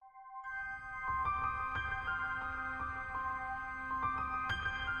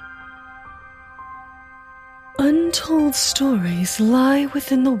Untold stories lie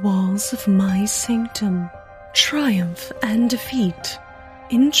within the walls of my sanctum. Triumph and defeat,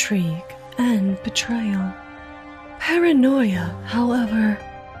 intrigue and betrayal. Paranoia, however,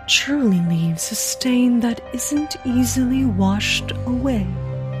 truly leaves a stain that isn't easily washed away.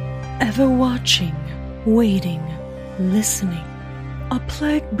 Ever watching, waiting, listening. A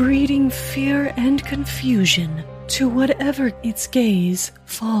plague breeding fear and confusion to whatever its gaze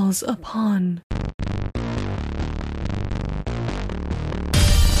falls upon.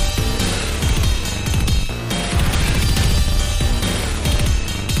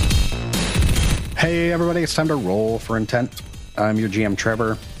 Hey everybody, it's time to roll for intent. I'm your GM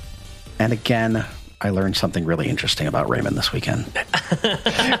Trevor, and again, I learned something really interesting about Raymond this weekend.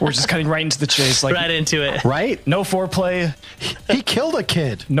 We're just cutting right into the chase, like right into it. Right? No foreplay. He killed a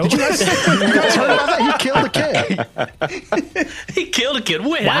kid. No, Did you guys heard about that? He killed a kid. He killed a kid.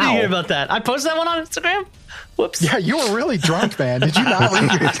 Wait, how did you hear about that? I posted that one on Instagram. Whoops. Yeah, you were really drunk, man. Did you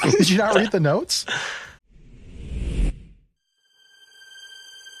not read the notes?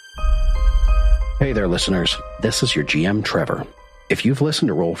 Hey there, listeners. This is your GM Trevor. If you've listened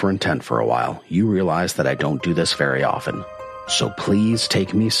to Roll for Intent for a while, you realize that I don't do this very often. So please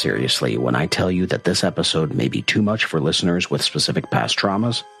take me seriously when I tell you that this episode may be too much for listeners with specific past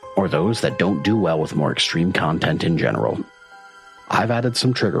traumas, or those that don't do well with more extreme content in general. I've added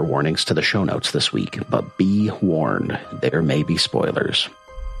some trigger warnings to the show notes this week, but be warned, there may be spoilers.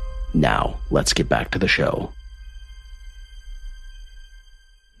 Now, let's get back to the show.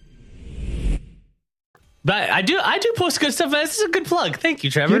 But I do post good stuff. This is a good plug. Thank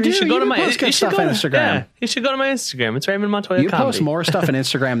you, Trevor. You should go to my Instagram. Yeah, you should go to my Instagram. It's Raymond Montoya You Comedy. post more stuff on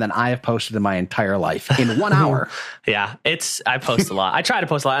Instagram than I have posted in my entire life in 1 hour. Yeah, I post a lot. I try to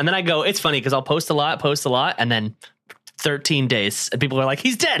post a lot, and then I go. It's funny because I'll post a lot, and then 13 days, and people are like,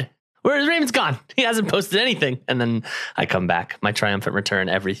 "He's dead. Where's Raymond's gone? He hasn't posted anything." And then I come back, my triumphant return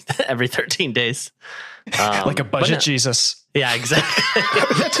every 13 days, like a budget Jesus. Yeah, exactly.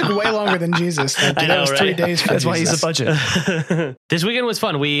 That took way longer than Jesus. That was right? 3 days. That's why he's a budget. This weekend was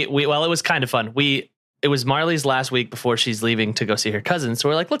fun. It was kind of fun. It was Marley's last week before she's leaving to go see her cousin. So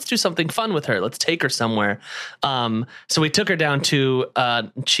we're like, let's do something fun with her. Let's take her somewhere. So we took her down to a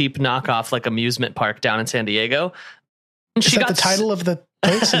cheap knockoff, like amusement park down in San Diego. And Is that the title of the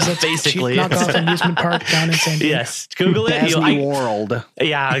place? Is that basically cheap knockoff amusement park down in San Diego? Yes. Google it. Disney World.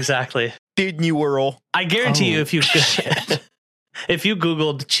 Yeah, exactly. Disney World. I guarantee you if you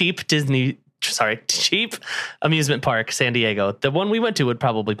Googled cheap amusement park, San Diego, the one we went to would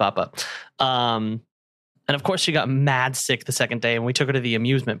probably pop up. And of course she got mad sick the second day and we took her to the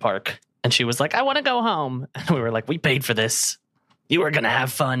amusement park and she was like, I want to go home. And we were like, we paid for this. You were going to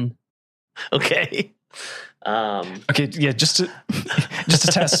have fun. Okay. Okay, yeah, just to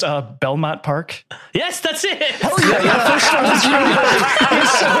test Belmont Park. Yes, that's it. Oh yeah. First one was really hard. He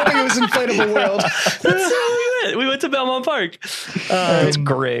was so hoping it was Inflatable World. That's how we went to Belmont Park. That's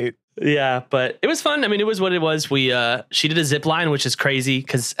great. Yeah, but it was fun. I mean, it was what it was. She did a zip line, which is crazy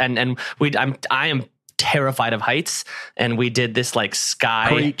because I am terrified of heights, and we did this like sky.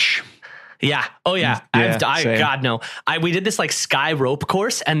 Preach. Yeah. Oh yeah. God no. We did this like sky rope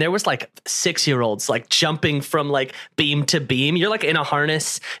course, and there was like 6-year-olds like jumping from like beam to beam. You're like in a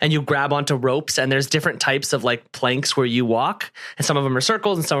harness and you grab onto ropes, and there's different types of like planks where you walk, and some of them are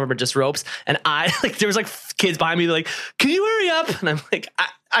circles and some of them are just ropes. And there was like kids behind me like, can you hurry up? And I'm like,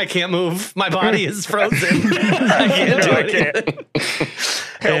 I can't move. My body is frozen. I can't do anything.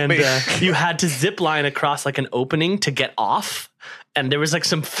 Help me. You had to zip line across like an opening to get off. And there was like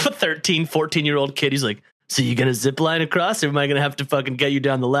some 13, 14-year-old kid. He's like, so you going to zip line across, or am I going to have to fucking get you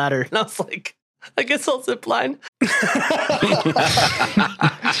down the ladder? And I was like, I guess I'll zip line.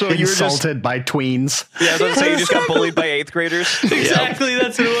 So you were insulted by tweens. Yeah, I was going to say, you just got bullied by 8th graders. Exactly,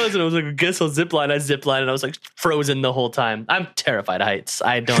 that's what it was. And I was like, I guess I'll zip line. I zip line, and I was like frozen the whole time. I'm terrified of heights.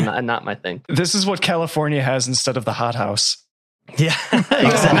 Not my thing. This is what California has instead of the hothouse. Yeah,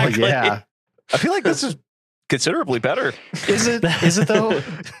 exactly. Oh, yeah. I feel like this is considerably better. Is it though?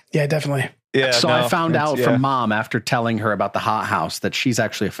 Yeah, definitely. Yeah. So I found out from Mom after telling her about the hot house that she's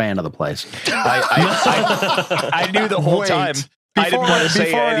actually a fan of the place. I knew the whole time. I didn't want to say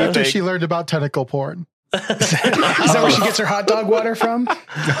before anything. after she learned about tentacle porn. Is that where she gets her hot dog water from?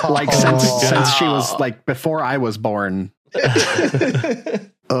 Like since she was like before I was born.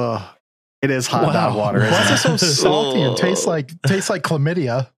 It is hot dog water. Why Isn't is it so salty and tastes like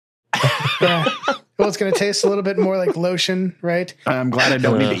chlamydia? Yeah. Well, it's going to taste a little bit more like lotion, right? I'm glad I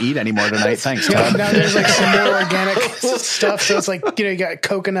don't need to eat anymore tonight. Thanks, Yeah, Todd. now there's like some more organic stuff. So it's like, you got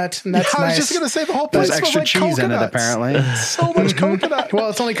coconut, and that's I was nice. just going to say the whole place There's smells extra like cheese in it, coconuts. apparently. So much coconut. Well,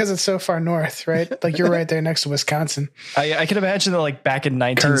 it's only because it's so far north, right? Like you're right there next to Wisconsin. I can imagine that like back in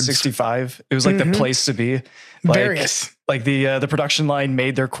 1965, it was like the place to be. Like, Various. Like the production line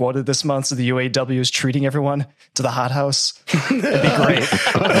made their quota this month, so the UAW is treating everyone to the hothouse. It'd be great.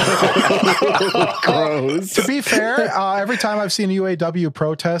 Gross. To be fair, every time I've seen a UAW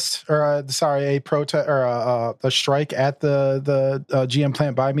protest or a protest or a strike at the GM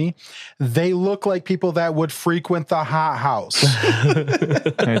plant by me, they look like people that would frequent the hot house.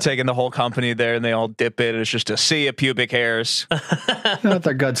 They're taking the whole company there and they all dip it. It's just a sea of pubic hairs. Not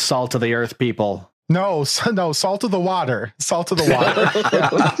the good salt of the earth people. No, salt of the water. Salt of the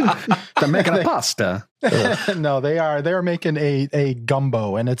water. They're making a pasta. No, they're making a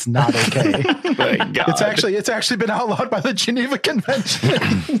gumbo, and it's not okay. My God. It's actually been outlawed by the Geneva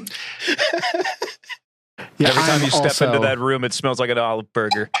Convention. Every time I'm you step also- into that room, it smells like an olive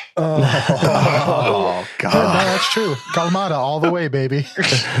burger. Oh, No, God. that's true. Kalamata all the way, baby.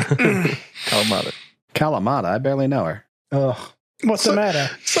 Kalamata, I barely know her. Ugh. What's the matter?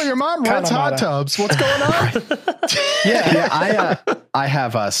 So your mom rents hot Kalamata. tubs. What's going on? Yeah, I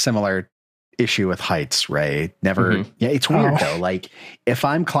have a similar issue with heights, Ray. Never. Yeah, it's weird though. Like if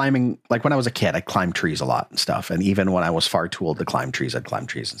I'm climbing, like when I was a kid, I climbed trees a lot and stuff. And even when I was far too old to climb trees, I'd climb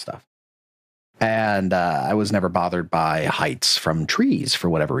trees and stuff. And I was never bothered by heights from trees for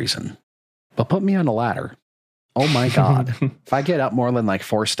whatever reason. But put me on a ladder. Oh my God. If I get up more than like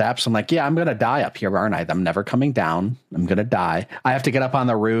 4 steps, I'm like, yeah, I'm going to die up here, aren't I? I'm never coming down. I'm going to die. I have to get up on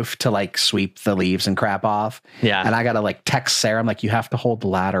the roof to like sweep the leaves and crap off. Yeah. And I got to like text Sarah. I'm like, you have to hold the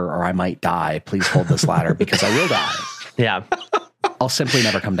ladder or I might die. Please hold this ladder because I will die. Yeah. I'll simply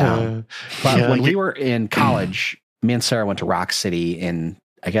never come down. But when we were in college, me and Sarah went to Rock City in,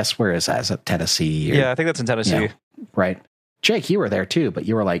 I guess, where is that? Is it Tennessee? Or, Yeah, I think that's in Tennessee. Yeah, right. Jake, you were there too, but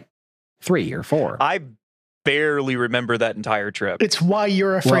you were like 3 or 4. I barely remember that entire trip. It's why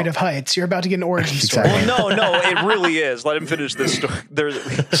you're afraid Well- of heights. You're about to get an origin story. Exactly. Well, no, it really is. Let him finish this story.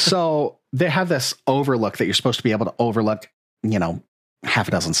 There's So they have this overlook that you're supposed to be able to overlook, half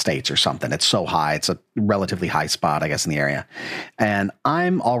a dozen states or something. It's so high. It's a relatively high spot, I guess, in the area. And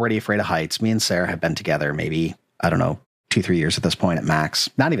I'm already afraid of heights. Me and Sarah have been together maybe, I don't know, 2-3 years at this point at max.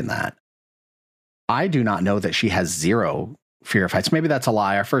 Not even that. I do not know that she has zero fear of heights. Maybe that's a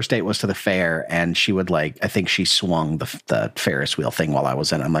lie. Our first date was to the fair and she would I think she swung the Ferris wheel thing while I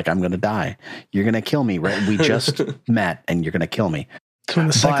was in. I'm like, I'm going to die. You're going to kill me. Right? We just met and you're going to kill me. That's when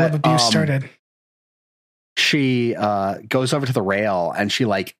the cycle of abuse started. She goes over to the rail and she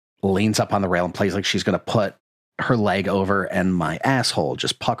like leans up on the rail and plays like she's going to put her leg over, and my asshole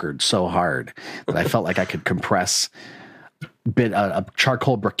just puckered so hard that I felt like I could compress a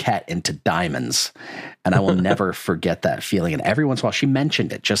charcoal briquette into diamonds. And I will never forget that feeling. And every once in a while, she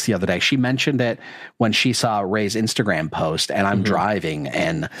mentioned it just the other day. She mentioned it when she saw Ray's Instagram post, and I'm driving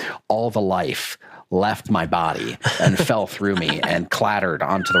and all the life left my body and fell through me and clattered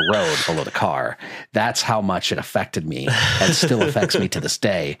onto the road below the car. That's how much it affected me and still affects me to this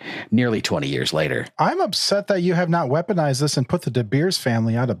day, nearly 20 years later. I'm upset that you have not weaponized this and put the De Beers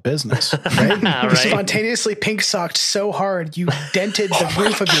family out of business. Right? Right. You spontaneously pink socked so hard you dented the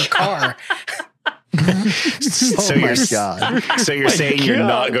roof of your car. So my God. So you're saying you're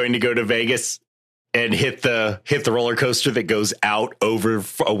not going to go to Vegas and hit the roller coaster that goes out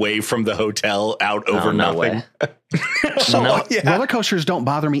away from the hotel, out over no nothing. way. Roller coasters don't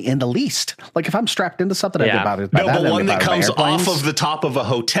bother me in the least. Like if I'm strapped into something, I Yeah. get bothered by No, that. I but don't one get that bothered by comes airplanes. off of the top of a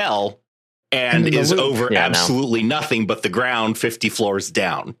hotel and Into the is loop. over Yeah, no. absolutely nothing but the ground 50 floors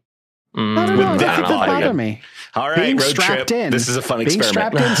down. I don't know. Would That that doesn't bother bother you? me. All right, Being road strapped trip. in. This is a fun Being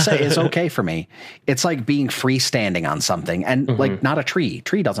experiment. strapped in is okay for me. It's like being freestanding on something, and like not a tree.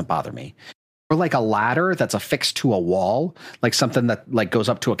 Tree doesn't bother me. Or like a ladder that's affixed to a wall, like something that like goes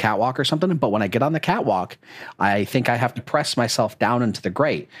up to a catwalk or something. But when I get on the catwalk, I think I have to press myself down into the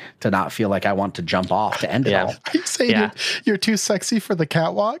grate to not feel like I want to jump off to end it Yeah. all. Are you saying Yeah. you're too sexy for the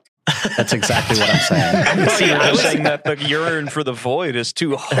catwalk? That's exactly what I'm saying. See, I was saying that the urine for the void is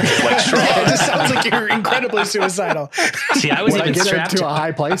too hard, like It strong. just sounds like you're incredibly suicidal. See, I was When I even get strapped. into a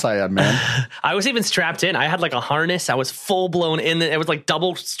high place, I am, man. I was even strapped in. I had like a harness. I was full blown in. It was like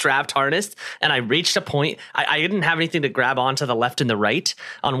double strapped harness. And I reached a point. I didn't have anything to grab onto the left and the right.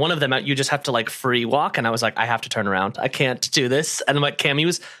 On one of them, you just have to like free walk. And I was like, I have to turn around. I can't do this. And like Cammie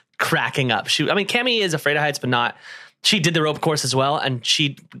was cracking up. Cammie is afraid of heights, but not she did the rope course as well, and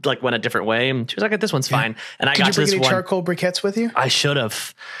she like went a different way, and she was like, "This one's fine." And I Did got you to bring this any one. charcoal briquettes with you? I should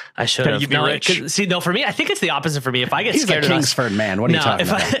have. You'd be rich. See, no, for me, I think it's the opposite for me. If I get He's a scared enough, Kingsford man. What are you talking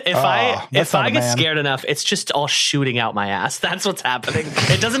about? if not I a get man. scared enough, it's just all shooting out my ass. That's what's happening.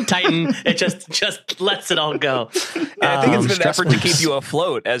 It doesn't tighten. It just lets it all go. I think it's an stress effort to boosts. keep you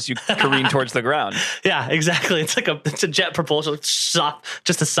afloat as you careen towards the ground. Yeah, exactly. It's a jet propulsion,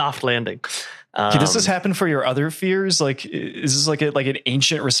 just a soft landing. Does this happen for your other fears? Like, is this like an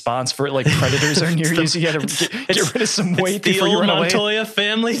ancient response for like predators are near you, so you got to get rid of some weight It's the before you old run away? Montoya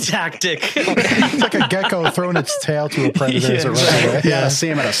family tactic. It's like a gecko throwing its tail to a predator. as it runs away. You gotta see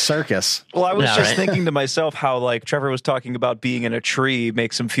him at a circus. Well, I was Yeah, just right. thinking to myself how like Trevor was talking about being in a tree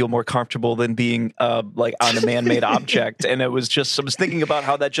makes him feel more comfortable than being like on a man-made object, and I was thinking about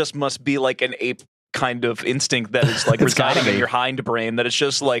how that just must be like an ape kind of instinct that is like It's gotta residing in be. your hind brain, that it's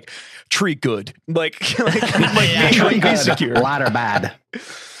just like tree good, like Yeah, be secure. Ladder bad.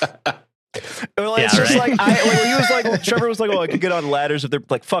 Well, Yeah, it's just right. he was like, Trevor was like, oh, I could get on ladders if they're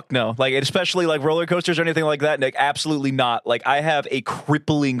like, fuck no. Like, especially like roller coasters or anything like that. Like, absolutely not. Like, I have a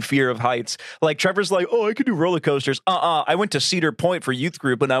crippling fear of heights. Like, Trevor's like, oh, I could do roller coasters. I went to Cedar Point for youth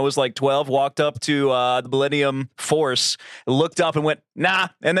group when I was like 12, walked up to the Millennium Force, looked up and went, nah,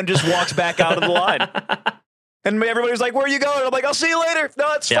 and then just walked back out of the line. And everybody was like, where are you going? I'm like, I'll see you later.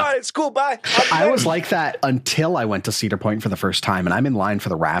 No, it's fine. It's cool. Bye. I was like that until I went to Cedar Point for the first time, and I'm in line for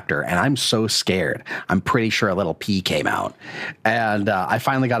the Raptor, and I'm so scared. I'm pretty sure a little pee came out, and I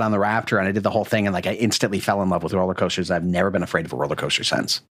finally got on the Raptor, and I did the whole thing, and like I instantly fell in love with roller coasters. I've never been afraid of a roller coaster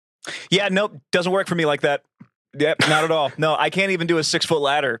since. Yeah, nope, doesn't work for me like that. Yep, not at all. No, I can't even do a 6-foot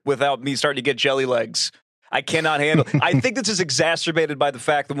ladder without me starting to get jelly legs. I cannot handle. I think this is exacerbated by the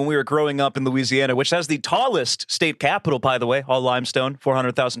fact that when we were growing up in Louisiana, which has the tallest state capitol, by the way, all limestone,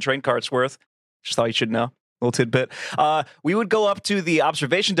 400,000 train carts worth. Just thought you should know. Little tidbit. We would go up to the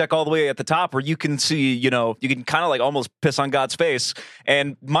observation deck all the way at the top where you can see, you can kind of like almost piss on God's face.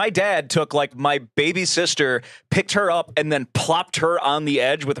 And my dad took like my baby sister, picked her up, and then plopped her on the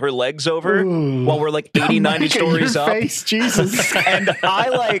edge with her legs over while we're like 80, 90 stories up. Face, Jesus. And I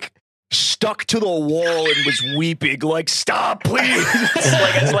like stuck to the wall and was weeping, like, stop, please.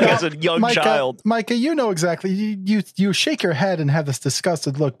 as a young child. Micah, you know exactly. You shake your head and have this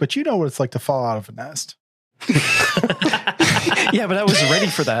disgusted look, but you know what it's like to fall out of a nest. Yeah, but I was ready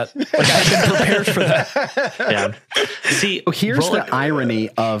for that. Like I've been prepared for that. Yeah. See, Here's the irony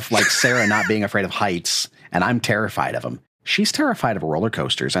of like Sarah not being afraid of heights, and I'm terrified of them. She's terrified of roller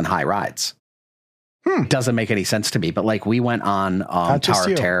coasters and high rides. Doesn't make any sense to me, but like we went on Tower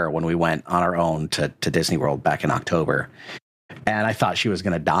of Terror when we went on our own to Disney World back in October, and I thought she was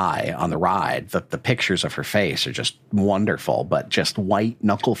going to die on the ride. The pictures of her face are just wonderful, but just white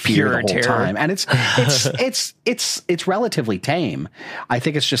knuckle fear the whole terror. time, and it's relatively tame. I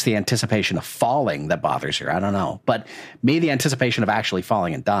think it's just the anticipation of falling that bothers her. I don't know, but me, the anticipation of actually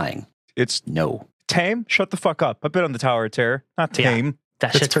falling and dying. It's No. tame. Shut the fuck up. I've been on the Tower of Terror. Not tame.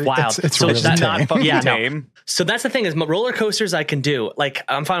 that shit's pretty- wild. it's So really that- tame. Not fucking Yeah, no. tame. So that's the thing is roller coasters I can do. Like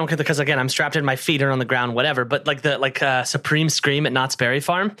I'm fine with it because again I'm strapped in, my feet are on the ground, whatever. But like the Supreme Scream at Knott's Berry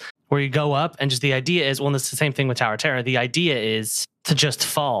Farm, where you go up and just the idea is, well, it's the same thing with Tower of Terror. The idea is to just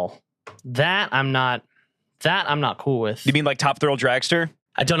fall. That I'm not cool with. You mean like Top Thrill Dragster?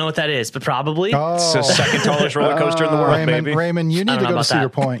 I don't know what that is, but probably. It's the second tallest roller coaster in the world, baby. Raymond, you I need don't to know go to about Cedar that.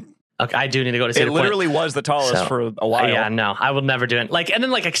 Point. Okay, I do need to go to Cedar It Point. literally was the tallest So, for a while. Yeah, no, I will never do it. Like, and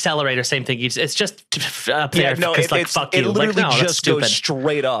then like Accelerator, same thing. It's just up there. Yeah, no, fuck it you. literally Like, no, that's just stupid. goes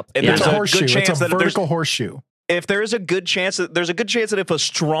straight up. And Yeah. It's there's a a horseshoe. good chance It's a that vertical horseshoe. if there is a good chance that if a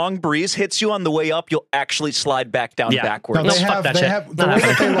strong breeze hits you on the way up, you'll actually slide back down Yeah. backwards. No, fuck that shit. the Not way that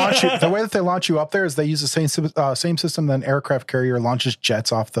they happening. launch you. The way that they launch you up there is they use the same system that an aircraft carrier launches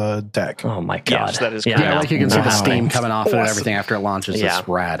jets off the deck. Oh my god, Yes, that is Yeah, no, like you can see the no. steam coming off it and Awesome. everything after it launches. Yeah. It's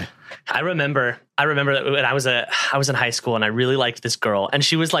rad. I remember that when I was in high school and I really liked this girl and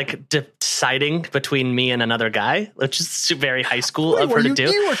she was like deciding between me and another guy, which is very high school of her were to you,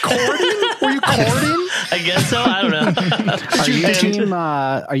 do. you were courting? Were you courting? I guess so. I don't know.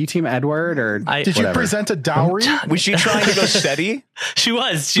 Are you team Edward or I- Did you whatever? present a dowry? Was she trying to go steady? She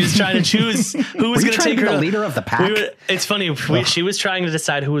was trying to choose who was Were you going to trying take to be her. the leader of the pack? It's funny. She was trying to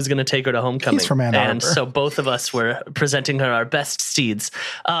decide who was going to take her to homecoming. He's from Ann and Arbor. so both of us were presenting her our best steeds.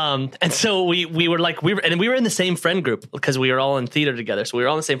 And so we were in the same friend group because we were all in theater together. So we were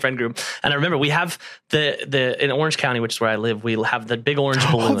all in the same friend group. And I remember we have in Orange County, which is where I live, we have the big orange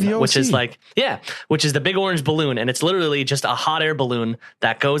balloon, the which is OC. which is the big orange balloon. And it's literally just a hot air balloon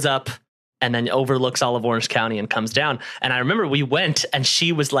that goes up and then overlooks all of Orange County and comes down. And I remember we went and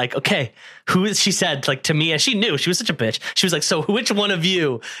she was like, okay, who is, she said like to me, and she knew, she was such a bitch. She was like, so which one of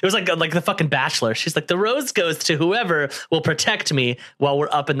you, it was like the fucking Bachelor. She's like, the rose goes to whoever will protect me while we're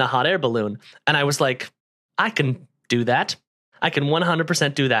up in the hot air balloon. And I was like, I can do that. I can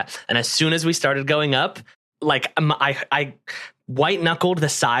 100% do that. And as soon as we started going up, like I white knuckled the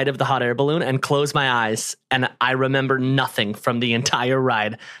side of the hot air balloon and closed my eyes. And I remember nothing from the entire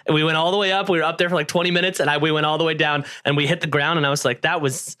ride. And we went all the way up. We were up there for like 20 minutes and we went all the way down and we hit the ground. And I was like,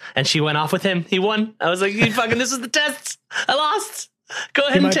 and she went off with him. He won. I was like, this was the test. I lost. Go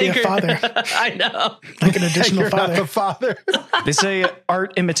ahead and take her. Father. I know. Like an additional Not the father. They say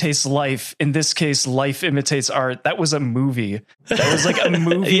art imitates life. In this case, life imitates art. That was a movie. That was like a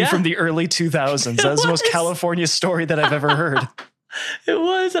movie from the early 2000s. That was the most California story that I've ever heard. It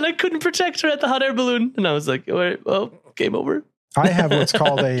was, and I couldn't protect her at the hot air balloon. And I was like, all right, well, game over. I have what's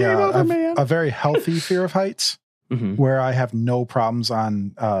called a very healthy fear of heights, where I have no problems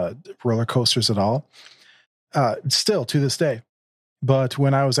on roller coasters at all. Still to this day. But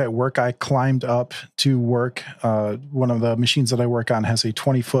when I was at work, I climbed up to work. One of the machines that I work on has a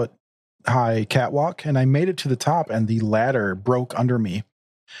 20-foot high catwalk, and I made it to the top, and the ladder broke under me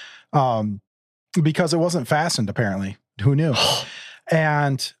because it wasn't fastened, apparently. Who knew?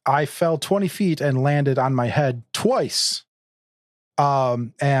 And I fell 20 feet and landed on my head twice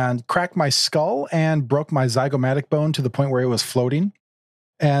and cracked my skull and broke my zygomatic bone to the point where it was floating.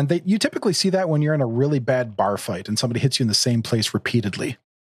 And you typically see that when you're in a really bad bar fight and somebody hits you in the same place repeatedly.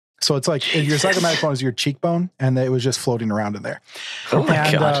 So it's like your zygomatic bone is your cheekbone, and it was just floating around in there. Oh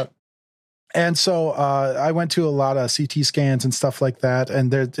my God. And so I went to a lot of CT scans and stuff like that.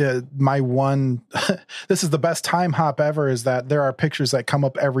 And my one, this is the best time hop ever, is that there are pictures that come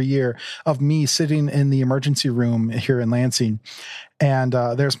up every year of me sitting in the emergency room here in Lansing. And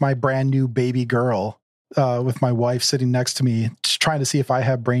there's my brand new baby girl with my wife sitting next to me, trying to see if I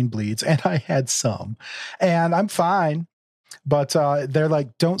have brain bleeds. And I had some, and I'm fine. But they're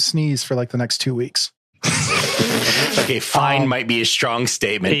like, don't sneeze for like the next 2 weeks. Okay, fine might be a strong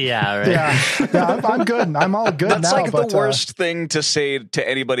statement. Yeah, right. Yeah, I'm good. I'm all good. That's now, like the worst thing to say to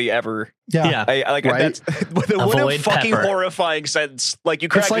anybody ever. Yeah. Right? That's with a fucking horrifying sentence. Like you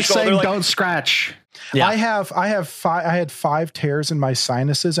crack it's like your saying like, don't scratch. Yeah. I had 5 tears in my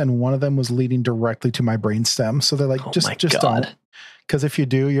sinuses, and one of them was leading directly to my brainstem. So they're like, just don't. Because if you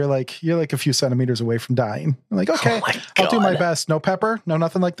do, you're like a few centimeters away from dying. I'm like, okay, I'll do my best. No pepper, no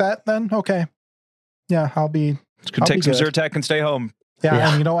nothing like that. Then okay, yeah, I'll be. Take some Zyrtec and stay home. Yeah,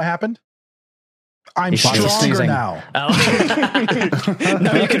 and you know what happened? I'm stronger now. Oh.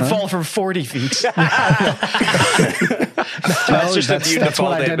 Now you can fall from 40 feet. That's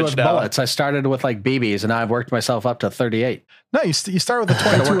what I did with bullets. I started with like BBs, and now I've worked myself up to 38. No, you start with a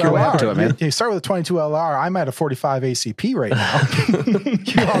 22 LR. You start with a 22 LR. I'm at a 45 ACP right now.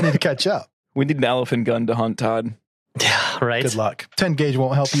 You all need to catch up. We need an elephant gun to hunt Todd. Yeah, right. Good luck. 10 gauge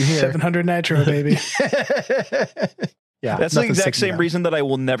won't help you here. 700 nitro, baby. Yeah, that's the exact same reason that I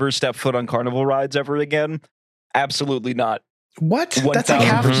will never step foot on carnival rides ever again. Absolutely not. What? That's like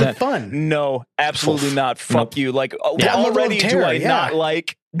half of the fun. No, absolutely not. Fuck you. Like already do I not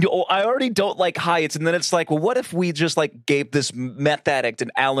like. I already don't like heights, and then it's like, well, what if we just like gave this meth addict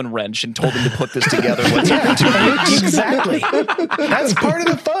an Allen wrench and told him to put this together? Exactly. That's part of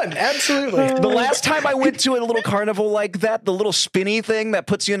the fun. Absolutely. The last time I went to a little carnival like that, the little spinny thing that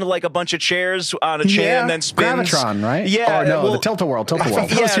puts you into like a bunch of chairs on a chair and then spins. Gravitron, right? Yeah. Or no, the Tilt-A-Whirl.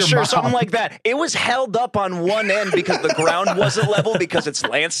 Yeah, sure. Something like that. It was held up on one end because the ground wasn't level because it's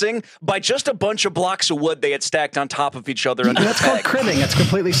Lansing by just a bunch of blocks of wood they had stacked on top of each other. That's called cribbing. It's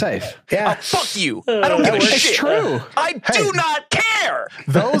completely safe. Yeah. Oh, fuck you. I don't give a shit. It's true. I do not care.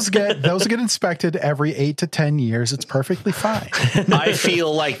 Those get inspected every 8 to 10 years. It's perfectly fine. I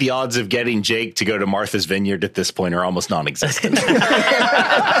feel like the odds of getting Jake to go to Martha's Vineyard at this point are almost non-existent. That's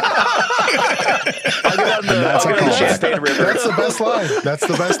the best line. That's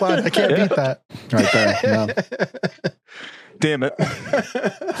the best line. I can't beat that. Right there. Yeah. Damn it.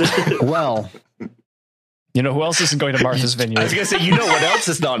 Well, you know who else isn't going to Martha's Vineyard? I was going to say, you know what else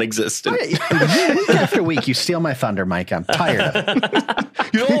is non-existent? Week after week, you steal my thunder, Mike. I'm tired of it.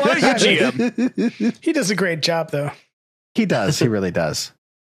 You know what? You GM. He does a great job, though. He does. He really does.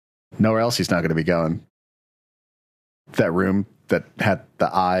 Nowhere else he's not going to be going. That room that had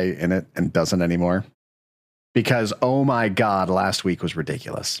the eye in it and doesn't anymore. Because, oh my God, last week was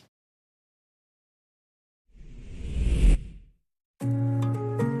ridiculous.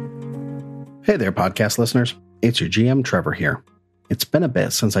 Hey there, podcast listeners. It's your GM, Trevor, here. It's been a bit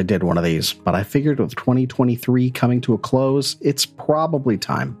since I did one of these, but I figured with 2023 coming to a close, it's probably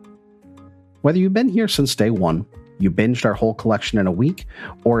time. Whether you've been here since day one, you binged our whole collection in a week,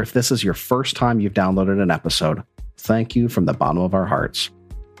 or if this is your first time you've downloaded an episode, thank you from the bottom of our hearts.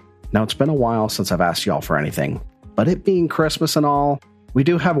 Now, it's been a while since I've asked y'all for anything, but it being Christmas and all, we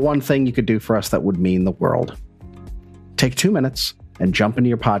do have one thing you could do for us that would mean the world. Take 2 minutes and jump into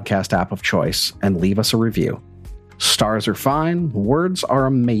your podcast app of choice and leave us a review. Stars are fine, words are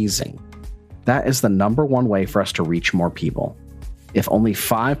amazing. That is the number one way for us to reach more people. If only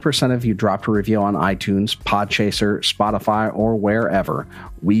 5% of you dropped a review on iTunes, Podchaser, Spotify, or wherever,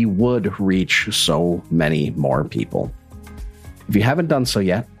 we would reach so many more people. If you haven't done so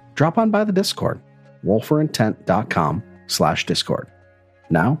yet, drop on by the Discord, rollforintent.com/Discord.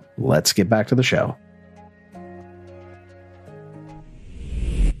 Now, let's get back to the show.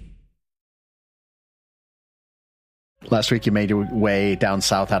 Last week, you made your way down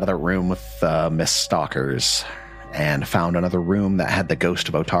south out of the room with Miss Stalkers and found another room that had the ghost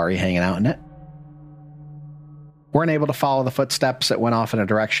of Otari hanging out in it. Weren't able to follow the footsteps that went off in a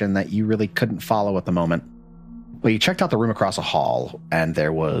direction that you really couldn't follow at the moment. Well, you checked out the room across a hall, and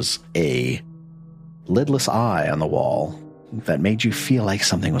there was a lidless eye on the wall that made you feel like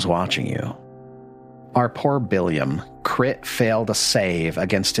something was watching you. Our poor Billiam crit failed a save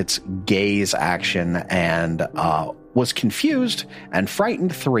against its gaze action and was confused and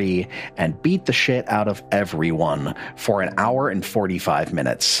frightened 3 and beat the shit out of everyone for an hour and 45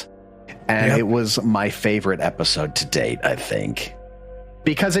 minutes. And It was my favorite episode to date, I think.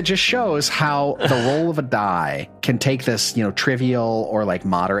 Because it just shows how the roll of a die can take this, trivial or like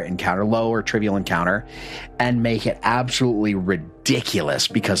moderate encounter, low or trivial encounter, and make it absolutely ridiculous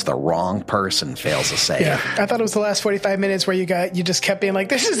because the wrong person fails a save. Yeah, I thought it was the last 45 minutes where you just kept being like,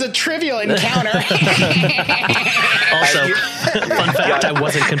 this is a trivial encounter. Also, fun fact, I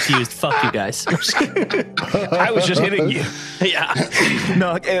wasn't confused. Fuck you guys. I was just hitting you. Yeah.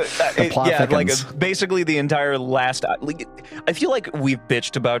 No, basically the entire last... I feel like we've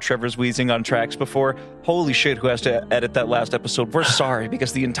bitched about Trevor's wheezing on tracks before. Holy shit, who has to edit that last episode? We're sorry,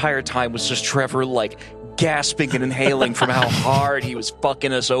 because the entire time was just Trevor, gasping and inhaling from how hard he was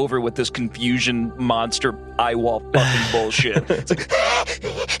fucking us over with this confusion monster eye wall fucking bullshit. It's like,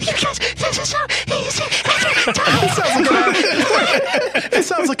 it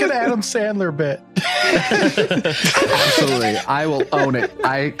sounds like an Adam Sandler bit. Absolutely. I will own it.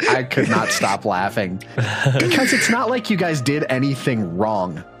 I could not stop laughing because it's not like you guys did anything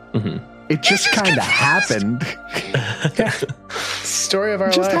wrong. Mm-hmm. It just kind of happened. Story of our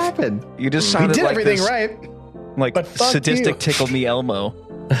life. It just happened. You just sounded we did like everything this, right. Like sadistic tickle me Elmo.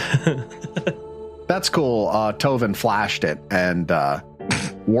 That's cool. Tovin flashed it and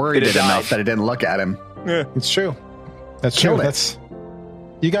worried it enough that it didn't look at him. Yeah, it's true. That's true. That's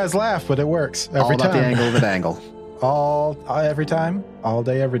you guys laugh, but it works every time. All about the angle of an angle. Every time, all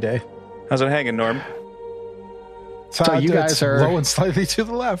day, every day. How's it hanging, Norm? So you guys are low and slightly to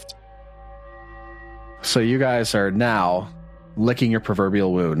the left. So you guys are now licking your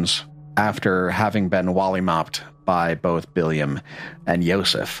proverbial wounds after having been wally-mopped by both Billiam and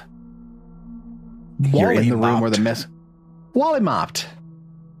Yosef. You're in the room where the mess... Wally-mopped.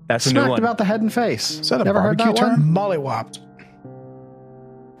 That's a new one. Smacked about the head and face. Is that a Never heard that term? one? Mollywopped.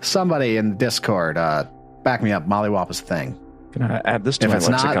 Somebody in Discord, back me up. Mollywop is a thing. Can I add this to if my it's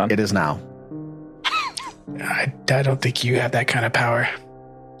lexicon? Not, it is now. I don't think you have that kind of power.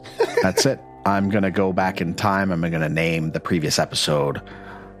 That's it. I'm going to go back in time. I'm going to name the previous episode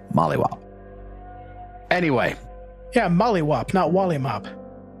Mollywop. Anyway. Yeah, Mollywop, not Wallymop.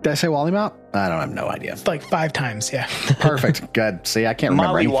 Did I say Wallymop? I have no idea. It's like 5 times, yeah. Perfect. Good. See, I can't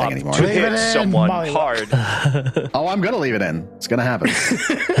remember anything anymore. To hit someone hard. Oh, I'm going to leave it in. It's going to happen.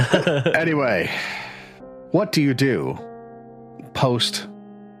 Anyway, what do you do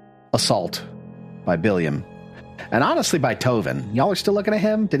post-assault by Billiam? And honestly, by Tovin. Y'all are still looking at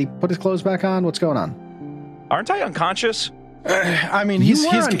him? Did he put his clothes back on? What's going on? Aren't I unconscious? I mean, he's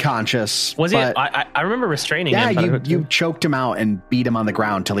unconscious. Was he? I remember restraining him. Yeah, you choked him out and beat him on the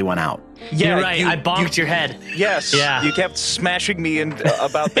ground till he went out. Yeah, you're right. I bonked your head. Yes. Yeah. You kept smashing me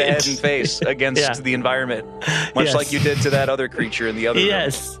about the head and face against the environment, much like you did to that other creature in the other room.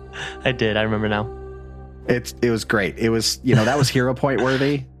 Yes, I did. I remember now. It was great. It was, that was hero point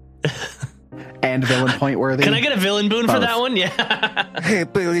worthy. And villain point worthy. Can I get a villain boon for that one? Yeah. Hey,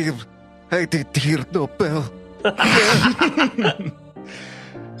 Billy, I did hear no bell.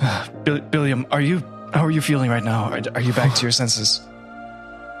 Billiam, how are you feeling right now? Are you back to your senses?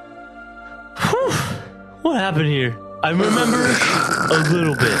 What happened here? I remember a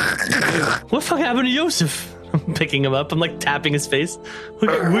little bit. What the fuck happened to Yosef? I'm picking him up. I'm like tapping his face.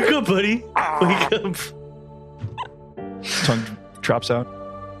 Wake up, buddy. Wake up. Tongue drops out.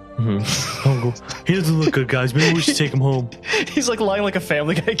 Mm-hmm. He doesn't look good, guys. Maybe we should take him home. He's like lying like a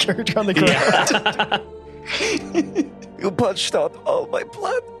Family Guy character on the ground. You punched out all my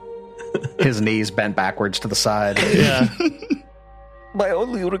blood. His knees bent backwards to the side. Yeah. My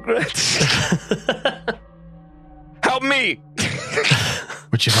only regrets. Help me!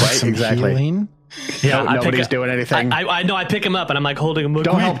 Would you like some healing? Yeah, nobody's doing anything. I know. I pick him up and I'm like holding him.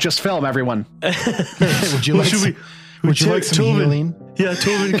 Don't help. Just film, everyone. Would you like? Would you like some healing? Yeah,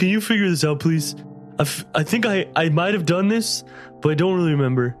 Tobin, can you figure this out, please? I think I might have done this, but I don't really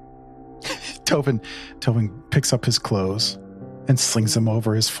remember. Tobin picks up his clothes and slings them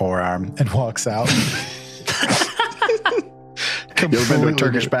over his forearm and walks out. You ever been to a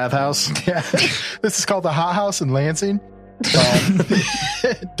Turkish bathhouse? Yeah. This is called the Hot House in Lansing.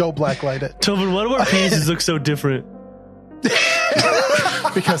 Don't blacklight it. Tobin, why do our penises look so different?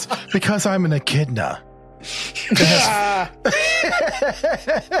 because I'm an echidna.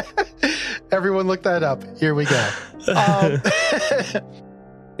 Everyone look that up. Here we go.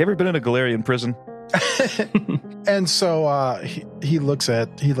 You ever been in a Galarian prison? And so he looks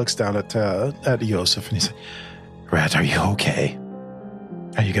down at Yosef and he says, Rat, are you okay?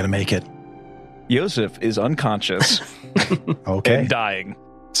 Are you gonna make it? Yosef is unconscious. Okay. And dying.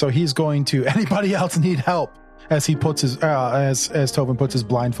 So he's going to. Anybody else need help? As he puts his as Tobin puts his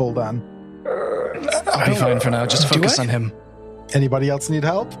blindfold on. I'll be fine for now. Just focus on him. Anybody else need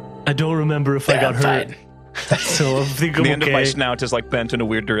help? I don't remember if I got hurt. So I think I'm the end okay. of my snout is like bent in a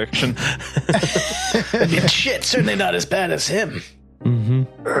weird direction. Shit, certainly not as bad as him. Mm-hmm.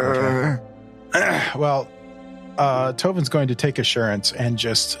 Well, Tobin's going to take assurance and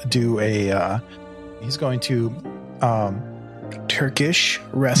just do a. He's going to Turkish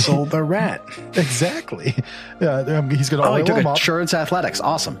wrestle the rat. Exactly. He's going to oil he took him up. Insurance Athletics.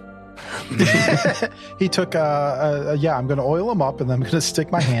 Awesome. He took I'm going to oil him up and then I'm going to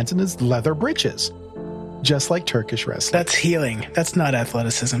stick my hands in his leather breeches, just like Turkish wrestling. That's healing. That's not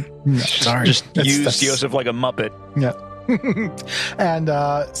athleticism. No. Sorry. Just use Yosef like a Muppet. Yeah. And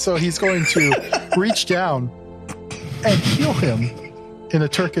so he's going to reach down and heal him in a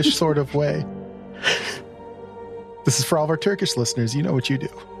Turkish sort of way. This is for all of our Turkish listeners. You know what you do.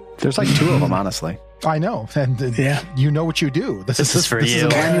 There's like two of them, honestly. I know. And you know what you do. This is for you. This is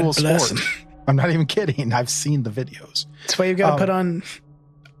an annual Bless sport. him. I'm not even kidding. I've seen the videos. That's why you've got to put on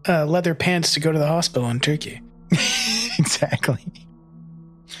leather pants to go to the hospital in Turkey. Exactly.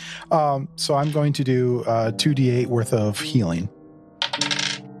 So I'm going to do 2d8 worth of healing.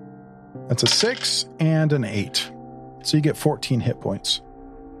 That's a 6 and an 8. So you get 14 hit points.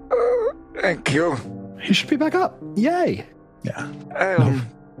 Thank you. He should be back up. Yay. Yeah.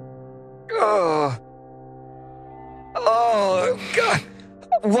 Oh, God.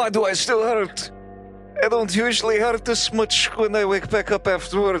 Why do I still hurt? I don't usually hurt this much when I wake back up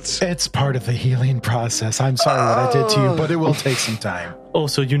afterwards. It's part of the healing process. I'm sorry what I did to you, but it will take some time. Oh,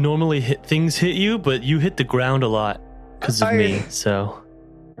 so you normally hit you, but you hit the ground a lot because of me, so.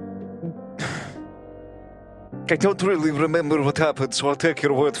 I don't really remember what happened, so I'll take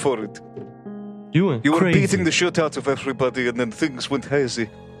your word for it. You were beating the shit out of everybody, and then things went hazy.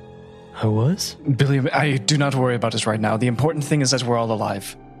 I was? Billy, I do not worry about it right now. The important thing is that we're all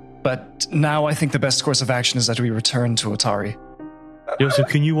alive. But now I think the best course of action is that we return to Otari. Yosef,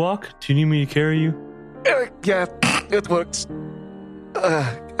 can you walk? Do you need me to carry you? Yeah, it works.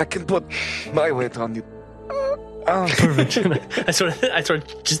 I can put my weight on you. Perfect. I sort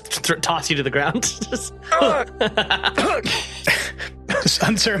of just toss you to the ground. Just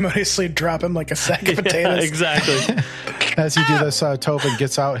unceremoniously drop him like a sack of potatoes. Yeah, exactly. As you do this, Tobin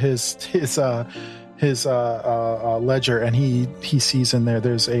gets out his ledger, and he sees in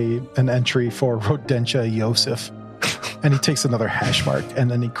there's an entry for Rodentia Yosef, and he takes another hash mark and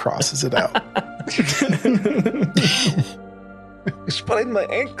then he crosses it out. I sprained my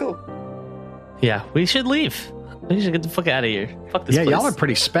ankle. Yeah, we should leave. We should get the fuck out of here. Fuck this place. Y'all are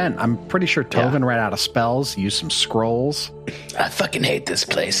pretty spent. I'm pretty sure Tobin ran out of spells, used some scrolls. I fucking hate this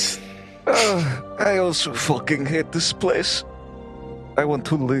place. I also fucking hate this place. I want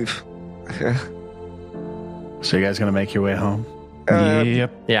to leave. So you guys gonna make your way home?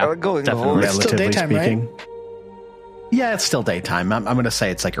 Yep. Yeah, going definitely. home. It's still daytime, speaking. right? Yeah, it's still daytime. I'm gonna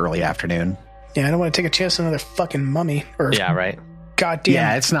say it's like early afternoon. Yeah, I don't want to take a chance on another fucking mummy. Or Yeah, right. goddamn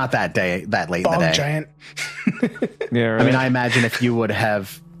Yeah, it's not that late in the bog day. giant. Yeah, right. I mean, I imagine if you would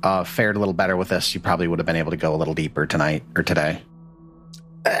have fared a little better with this, you probably would have been able to go a little deeper tonight or today.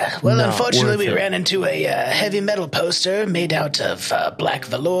 Well, Not unfortunately, worth we it. ran into a heavy metal poster made out of black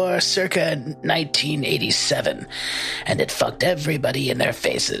velour circa 1987, and it fucked everybody in their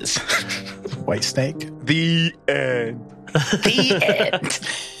faces. White Snake. The end. The end.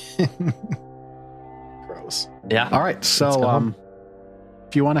 Gross. Yeah. All right. So,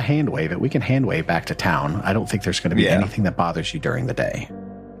 if you want to hand wave it, we can hand wave back to town. I don't think there's going to be anything that bothers you during the day.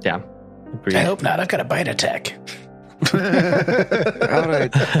 Yeah. Agreed. I hope not. I've got a bite attack. All right,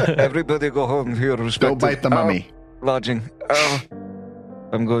 everybody go home here. Go bite the mummy. Lodging.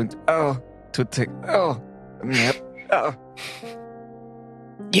 I'm going to take. Yep.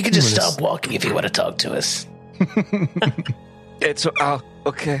 You can just stop walking if you want to talk to us. It's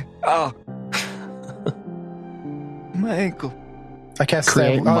okay. My ankle. I cast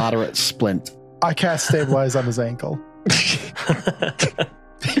Create moderate splint. I cast stabilize on his ankle.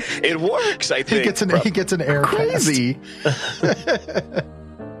 It works, I think. He gets an air crazy. I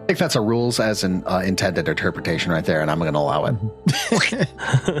think that's a rules as an intended interpretation right there, and I'm going to allow it.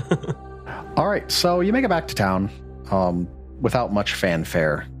 All right, so you make it back to town without much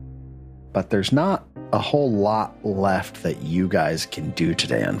fanfare, but there's not a whole lot left that you guys can do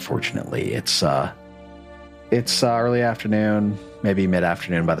today, unfortunately. It's early afternoon, maybe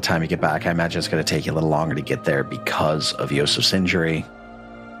mid-afternoon by the time you get back. I imagine it's going to take you a little longer to get there because of Yosef's injury.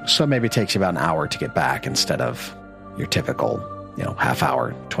 So maybe it takes you about an hour to get back instead of your typical, half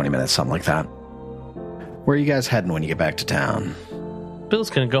hour, 20 minutes, something like that. Where are you guys heading when you get back to town? Bill's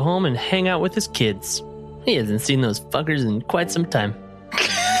going to go home and hang out with his kids. He hasn't seen those fuckers in quite some time.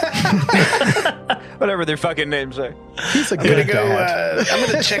 Whatever their fucking names are. He's a good dad. I'm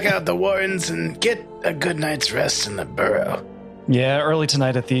going to check out the Warrens and get a good night's rest in the burrow. Yeah, early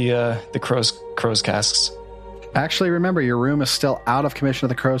tonight at the Crow's Casks. Actually, remember, your room is still out of commission of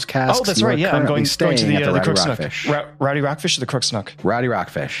the Crow's Casks. Oh, that's right. Yeah, I'm going to the Crook's Nook. Rockfish. Rowdy Rockfish or the Crook's Nook? Rowdy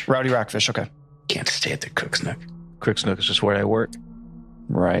Rockfish. Rowdy Rockfish, okay. Can't stay at the Crook's Nook. Crook's Nook is just where I work.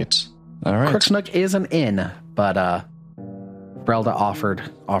 Right. All right. Crook's Nook is an inn, but Brelda offered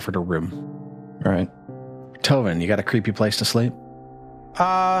a room. All right. Tovin, you got a creepy place to sleep?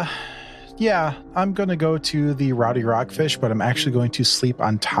 Yeah, I'm going to go to the Rowdy Rockfish, but I'm actually going to sleep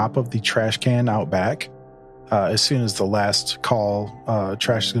on top of the trash can out back. As soon as the last call,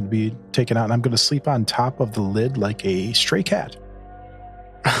 trash is going to be taken out, and I'm going to sleep on top of the lid like a stray cat.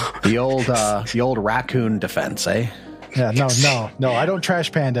 The old raccoon defense, eh? Yeah, no, I don't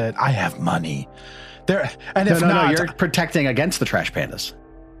trash panda it. I have money. You're protecting against the trash pandas.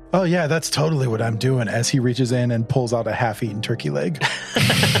 Oh yeah, that's totally what I'm doing. As he reaches in and pulls out a half-eaten turkey leg.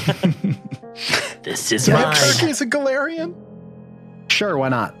 This is mine. Turkey is a Galarian. Sure, why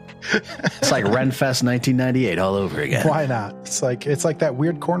not? It's like Renfest 1998 all over again. Why not? It's like that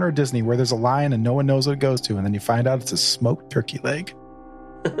weird corner of Disney where there's a line and no one knows what it goes to, and then you find out it's a smoked turkey leg.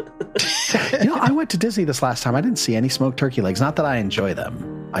 I went to Disney this last time. I didn't see any smoked turkey legs. Not that I enjoy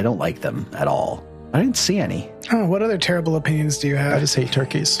them. I don't like them at all. I didn't see any. Oh, what other terrible opinions do you have? I just hate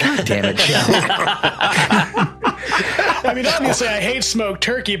turkeys. God damn it, Joe. I mean, obviously I hate smoked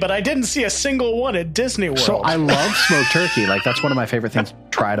turkey, but I didn't see a single one at Disney World. So I love smoked turkey. Like, that's one of my favorite things to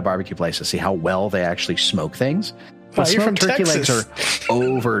try at a barbecue place, to see how well they actually smoke things. But smoked turkey legs are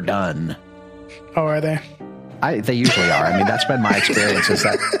overdone. Oh, are they? They usually are. I mean, that's been my experience, is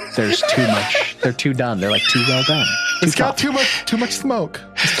that there's too much. They're too done. They're like too well done. It's got too much smoke.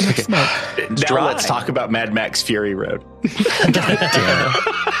 It's too much smoke. Now let's talk about Mad Max Fury Road.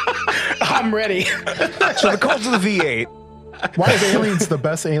 I'm ready. So the calls of the V8. Why is Aliens the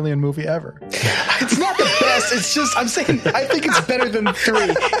best alien movie ever? It's not the best. It's just, I'm saying, I think it's better than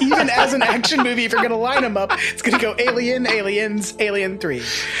 3. Even as an action movie, if you're going to line them up, it's going to go Alien, Aliens, Alien 3.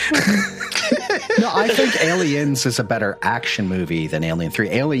 No, I think Aliens is a better action movie than Alien 3.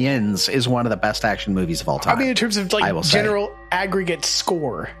 Aliens is one of the best action movies of all time. I mean, in terms of like general aggregate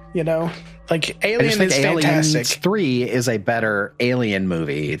score, like Alien is fantastic. Aliens 3 is a better Alien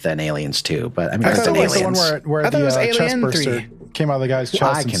movie than Aliens 2, but I mean, I thought it was Aliens. the one where the chest burster came out of the guy's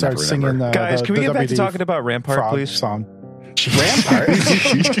chest and started singing the Guys, can we get back to talking about Rampart, please? Song. Rampart?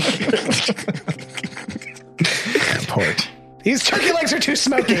 Rampart. These turkey legs are too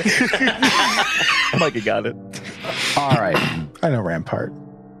smoky. Micah got it. All right. I know Rampart.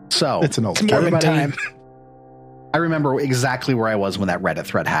 So it's an old time. I remember exactly where I was when that Reddit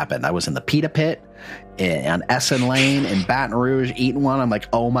thread happened. I was in the Pita Pit on Essen Lane in Baton Rouge eating one. I'm like,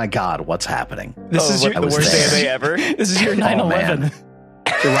 oh my God, what's happening? This is the worst day ever. This is your 9/11.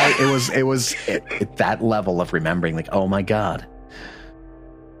 Right. It was at that level of remembering, like, oh my God.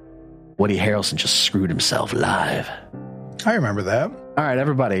 Woody Harrelson just screwed himself live. I remember that. All right,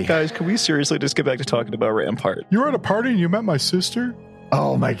 everybody. Guys, can we seriously just get back to talking about Rampart? You were at a party and you met my sister?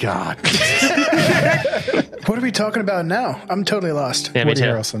 Oh my God. What are we talking about now? I'm totally lost. Yeah, Woody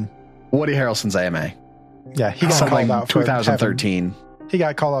Harrelson. Woody Harrelson's AMA. Yeah, he got called out for 2013. He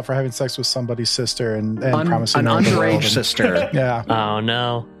got called out for having sex with somebody's sister and promising an her the underage world. sister. Yeah. Oh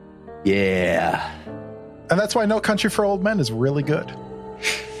no. Yeah. And that's why No Country for Old Men is really good.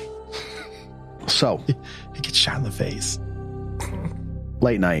 So, he gets shot in the face.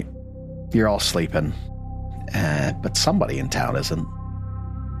 Late night. You're all sleeping. But somebody in town isn't.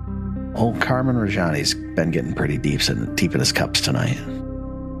 Old Carmen Rajani's been getting pretty deep in his cups tonight.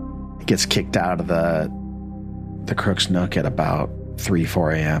 He gets kicked out of the Crook's Nook at about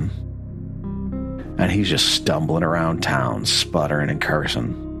 3-4 a.m. And he's just stumbling around town, sputtering and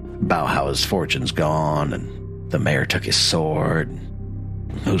cursing about how his fortune's gone and the mayor took his sword.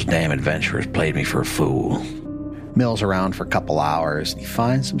 Those damn adventurers played me for a fool. Mills around for a couple hours, and he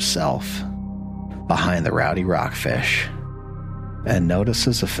finds himself behind the Rowdy Rockfish and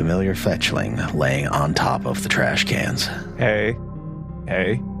notices a familiar fetchling laying on top of the trash cans. Hey.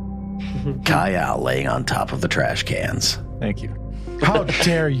 Kyle laying on top of the trash cans. Thank you. How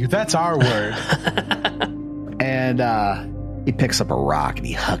dare you? That's our word. And he picks up a rock and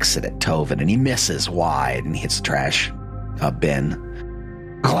he hucks it at Tovin, and he misses wide and he hits the trash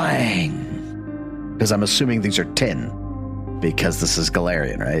bin. Clang! Because I'm assuming these are tin, because this is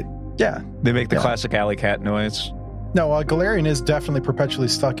Galarian, right? Yeah. They make the classic alley cat noise. No, Galarian is definitely perpetually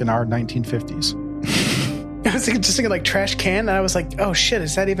stuck in our 1950s. I was just thinking like trash can, and I was like, oh shit,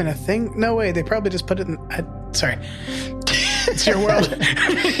 is that even a thing? No way. They probably just put it in. Sorry. It's your world.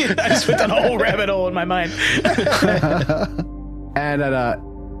 I just went down a whole rabbit hole in my mind. And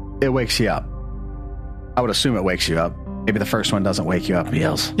it wakes you up. I would assume it wakes you up. Maybe the first one doesn't wake you up, he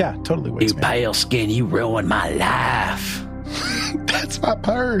yells. Yeah, totally wakes me up. You pale skin, you ruined my life. That's my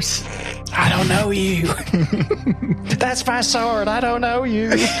purse. I don't know you. That's my sword. I don't know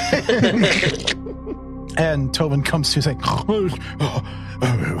you. And Tovin comes to you saying,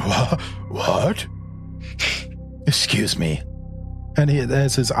 what? Excuse me. And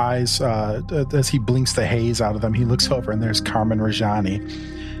as his eyes, as he blinks the haze out of them, he looks over and there's Carmen Rajani.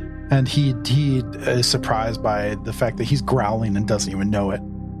 And he is surprised by the fact that he's growling and doesn't even know it.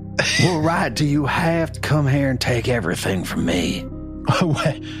 What right do you have to come here and take everything from me?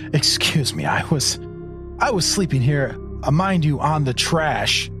 Excuse me, I was sleeping here, mind you, on the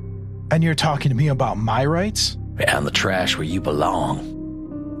trash, and you're talking to me about my rights? Yeah, on the trash where you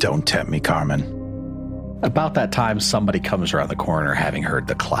belong. Don't tempt me, Carmen. About that time, somebody comes around the corner having heard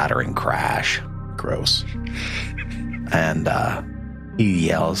the clattering crash. Gross. And he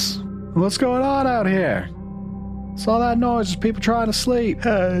yells, "What's going on out here? Saw that noise, there's people trying to sleep."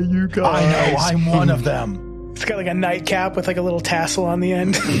 Hey, you guys. I know, I'm one of them. It's got like a nightcap with like a little tassel on the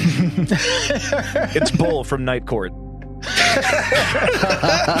end. It's Bull from Night Court.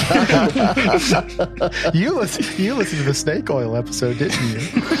 You listened to the snake oil episode, didn't you?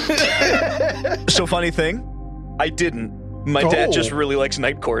 So funny thing, I didn't. My dad just really likes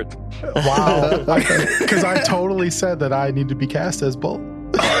Night Court. Wow. Because I totally said that I need to be cast as Bull.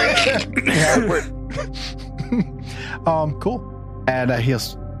 Yeah, cool. And he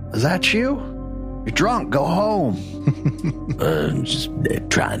goes, "Is that you? You're drunk. Go home." Just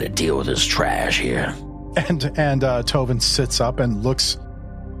trying to deal with this trash here. And Tovin sits up and looks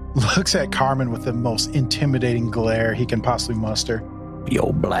at Carmen with the most intimidating glare he can possibly muster.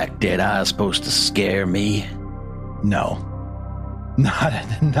 Your black dead eye supposed to scare me? No, not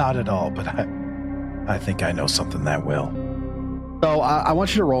at all. But I think I know something that will. So I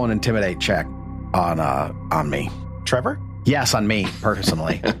want you to roll an intimidate check on me, Trevor. Yes, on me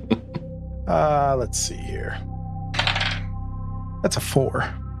personally. Let's see here. That's a 4.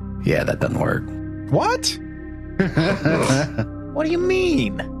 Yeah, that doesn't work. What? What do you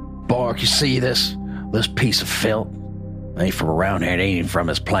mean? Bork, you see this piece of filth? Ain't from around here. It ain't even from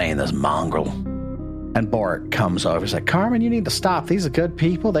his plane, this mongrel. And Bork comes over. He's like, "Carmen, you need to stop. These are good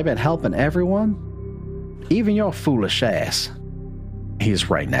people. They've been helping everyone. Even your foolish ass." He's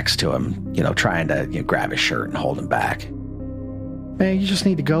right next to him, trying to grab his shirt and hold him back. "Man, you just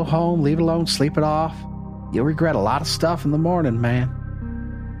need to go home, leave it alone, sleep it off. You'll regret a lot of stuff in the morning, man."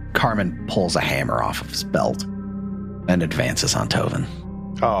 Carmen pulls a hammer off of his belt and advances on Tovin.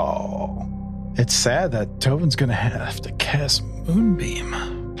 Oh, it's sad that Tovin's going to have to cast Moonbeam.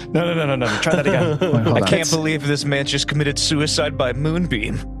 No. Try that again. Wait, I can't believe this man just committed suicide by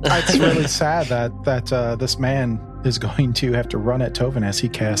Moonbeam. It's really sad that this man is going to have to run at Tovin as he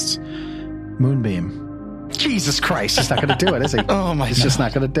casts Moonbeam. Jesus Christ, he's not going to do it, is he? Oh my God. He's just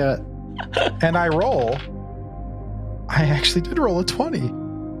not going to do it. And I actually did roll a 20.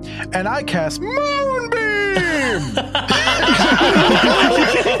 And I cast Moonbeam!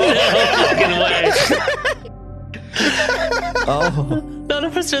 Oh. None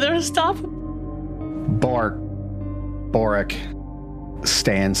of us are there to stop him. Boric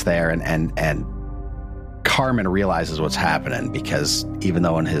stands there and Carmen realizes what's happening, because even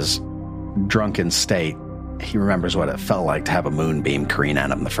though in his drunken state, he remembers what it felt like to have a moonbeam careen at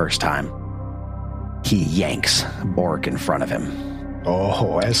him the first time. He yanks Bork in front of him.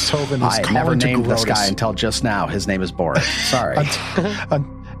 Oh, as Tovin is I calling never to named Grotus. this guy until just now. His name is Bork. Sorry.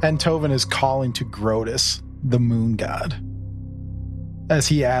 And Tovin is calling to Grotus, the moon god, as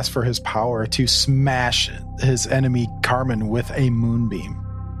he asks for his power to smash his enemy Carmen with a moonbeam.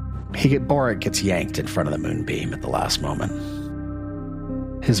 Bork gets yanked in front of the moonbeam at the last moment.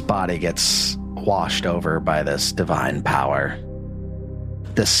 His body gets washed over by this divine power.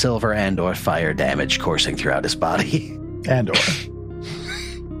 The silver and/or fire damage coursing throughout his body. And/or.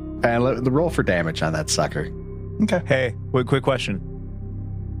 And the roll for damage on that sucker. Okay. Hey, quick question.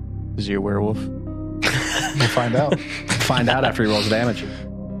 Is he a werewolf? We'll find out. Find out after he rolls damage.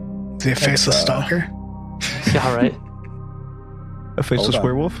 Is he a faceless stalker? Yeah, all right. A faceless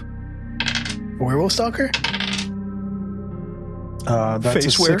werewolf? A werewolf stalker? That's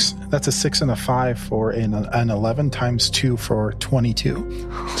a 6. That's a 6 and a 5 for an 11 times 2 for 22.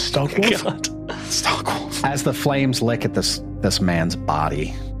 Stalkwolf? God. Stalkwolf. As the flames lick at this man's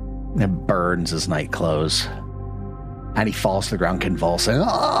body, it burns his night clothes. And he falls to the ground convulsing.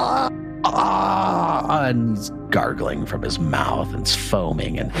 And he's gargling from his mouth and it's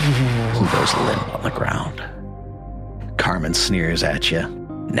foaming and he goes limp on the ground. Carmen sneers at you.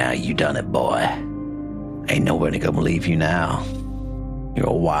 Now you done it, boy. Ain't nobody gonna leave you now. You're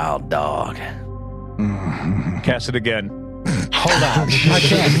a wild dog. Cast it again. Hold on. I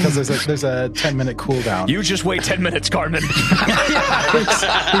can't because there's a 10-minute cooldown. You just wait 10 minutes, Carmen. He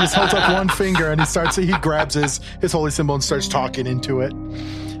just holds up one finger and he grabs his holy symbol and starts talking into it.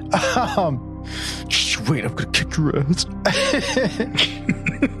 Just wait, I'm gonna kick your ass.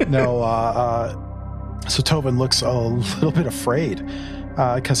 So Tovin looks a little bit afraid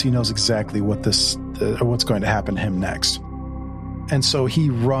because he knows exactly what's going to happen to him next. And so he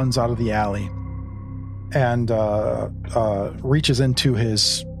runs out of the alley and reaches into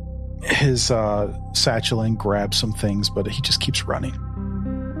his satchel and grabs some things, but he just keeps running.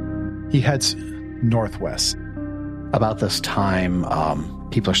 He heads northwest. About this time,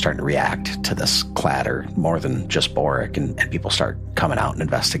 people are starting to react to this clatter more than just Bork, and people start coming out and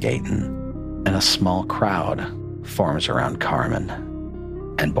investigating. And a small crowd forms around Carmen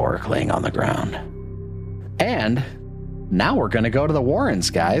and Bork laying on the ground. And now we're going to go to the Warrens,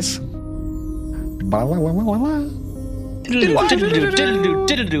 guys.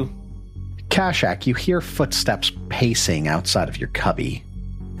 Kashak, you hear footsteps pacing outside of your cubby,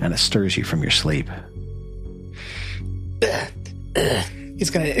 and it stirs you from your sleep. He's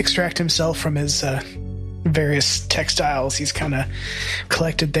going to extract himself from his various textiles he's kind of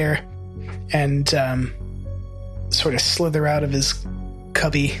collected there and sort of slither out of his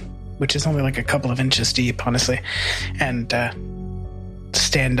cubby, which is only like a couple of inches deep, honestly, and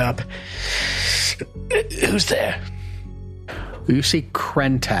stand up. Who's there? You see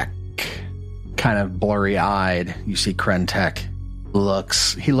Krentek, kind of blurry-eyed. You see Krentek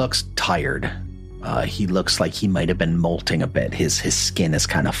looks tired. He looks like he might have been molting a bit. His skin is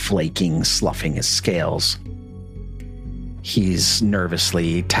kind of flaking, sloughing his scales. He's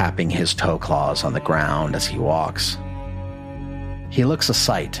nervously tapping his toe claws on the ground as he walks. He looks a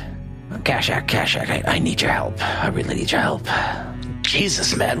sight. Kashak, I need your help. I really need your help.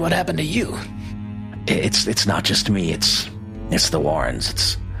 Jesus, man, what happened to you? It's not just me. It's the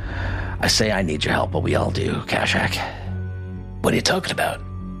Warrens. I say I need your help, but we all do, Kashak. What are you talking about?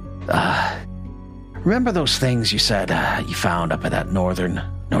 Remember those things you said you found up at that northern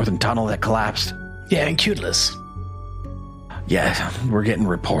tunnel that collapsed? Yeah, in Cuteless. Yeah, we're getting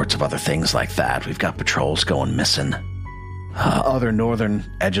reports of other things like that. We've got patrols going missing. Other northern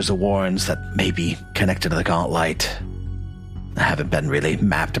edges of Warrens that may be connected to the Gauntlet haven't been really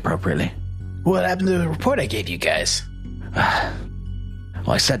mapped appropriately. What happened to the report I gave you guys? Well,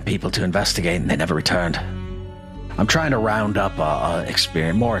 I sent people to investigate and they never returned. I'm trying to round up a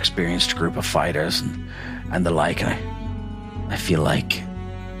more experienced group of fighters and the like, and I feel like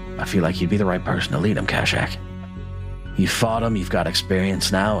you'd be the right person to lead them, Kashak. You fought them, you've got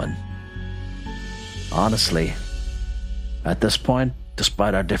experience now, and honestly, at this point,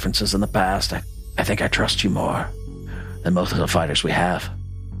 despite our differences in the past, I think I trust you more than most of the fighters we have.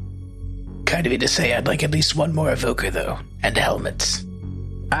 Kind of you to say. I'd like at least one more evoker, though, and helmets.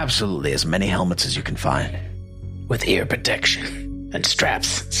 Absolutely, as many helmets as you can find. With ear protection and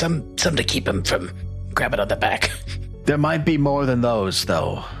straps. Some to keep him from grabbing on the back. There might be more than those,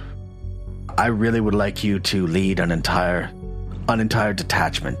 though. I really would like you to lead an entire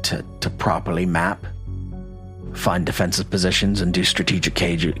detachment to properly map, find defensive positions, and do strategic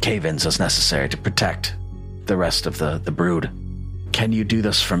cave-ins as necessary to protect the rest of the brood. can you do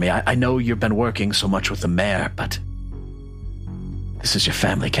this for me? I know you've been working so much with the mayor, but this is your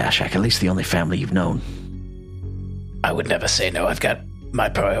family, Kashak. At least the only family you've known. I would never say no. I've got my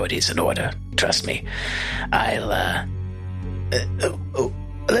priorities in order. Trust me. I'll,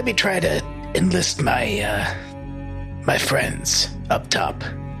 let me try to enlist my friends up top.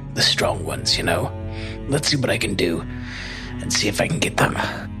 The strong ones, you know. Let's see what I can do and see if I can get them.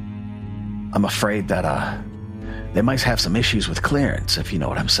 I'm afraid that, they might have some issues with clearance, if you know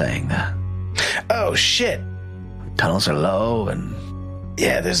what I'm saying. Oh, shit. Tunnels are low and...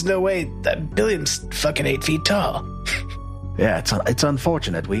 Yeah, there's no way. That Billiam's fucking 8 feet tall. Yeah, it's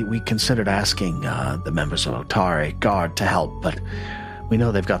unfortunate. We considered asking the members of Otari Guard to help, but we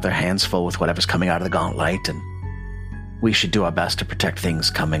know they've got their hands full with whatever's coming out of the gauntlet, and we should do our best to protect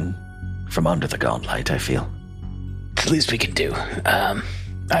things coming from under the gauntlet, I feel. It's the least we can do. I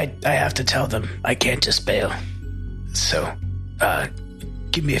have to tell them I can't just bail. So,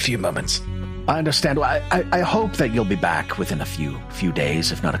 give me a few moments. I understand. I hope that you'll be back within a few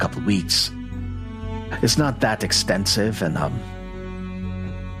days, if not a couple of weeks. It's not that extensive, and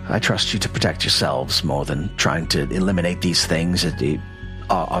I trust you to protect yourselves more than trying to eliminate these things.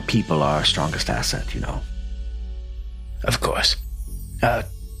 Our people are our strongest asset, you know. Of course.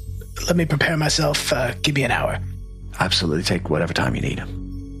 Let me prepare myself. Give me an hour. Absolutely. Take whatever time you need.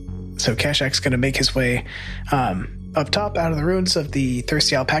 So Kashak's going to make his way up top out of the ruins of the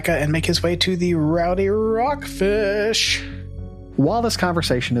Thirsty Alpaca and make his way to the Rowdy Rockfish. While this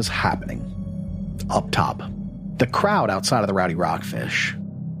conversation is happening, up top, the crowd outside of the Rowdy Rockfish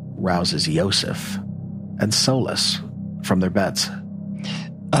rouses Yosef and Solus from their beds.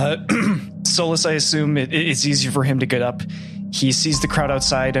 Solus, I assume it's easier for him to get up. He sees the crowd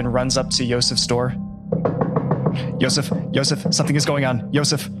outside and runs up to Yosef's door. Yosef, something is going on.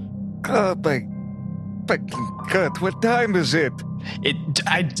 Yosef. Oh, my fucking God, what time is it? It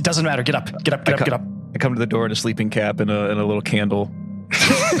doesn't matter. Get up. Get up. I come to the door in a sleeping cap and a little candle.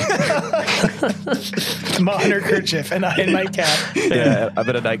 Modern kerchief and a nightcap. Yeah, I've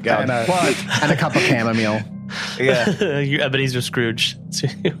been a nightgown. And a cup of chamomile. Yeah. You're Ebenezer Scrooge.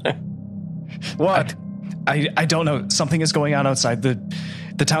 What? I don't know. Something is going on outside.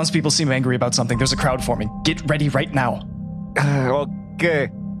 The townspeople seem angry about something. There's a crowd forming. Get ready right now. Okay.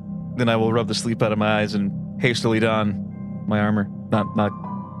 Then I will rub the sleep out of my eyes and hastily don my armor. Not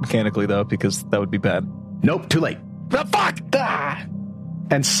mechanically, though, because that would be bad. Nope, too late. Oh, fuck! Ah!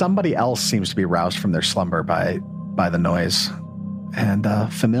 And somebody else seems to be roused from their slumber by the noise. And a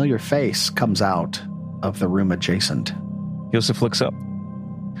familiar face comes out of the room adjacent. Yosef looks up.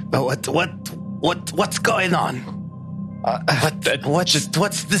 What's going on?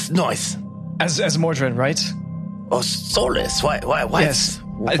 What's this noise? As Mordred, right? Oh, Solus, why? Yes.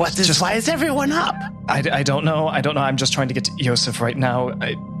 Why is everyone up? I don't know. I'm just trying to get to Yosef right now.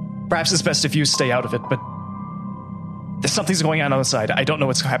 Perhaps it's best if you stay out of it, but something's going on outside. I don't know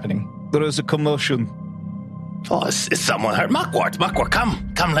what's happening. There is a commotion. Oh, is someone hurt? Makwart,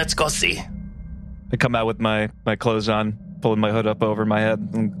 come, let's go see. I come out with my clothes on, pulling my hood up over my head.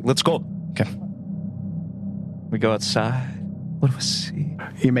 And let's go. Okay. We go outside. What do we see?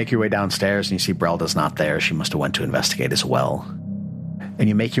 You make your way downstairs and you see Brelda's not there. She must have went to investigate as well. And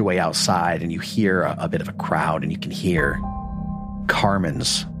you make your way outside and you hear a bit of a crowd, and you can hear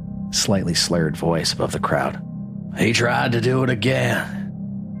Carmen's slightly slurred voice above the crowd. He tried to do it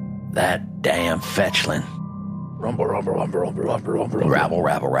again. That damn fetchling. Rumble. Rabble. Rabble.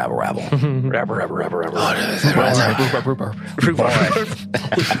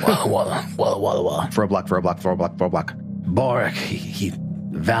 Walla. For a block. Boric, he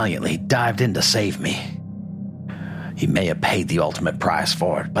valiantly dived in to save me. He may have paid the ultimate price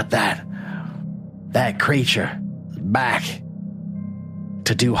for it, but that creature back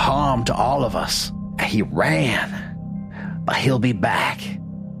to do harm to all of us. He ran, but he'll be back,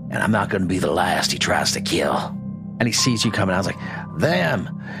 and I'm not going to be the last he tries to kill. And he sees you coming. I was like,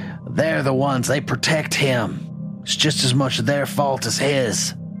 they're the ones. They protect him. It's just as much their fault as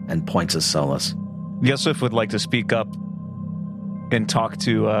his. And points at Solus. Yosef would like to speak up and talk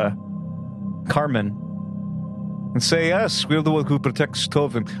to Carmen and say, yes, we're the one who protects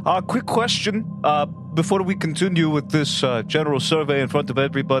Tovin. Quick question. Before we continue with this general survey in front of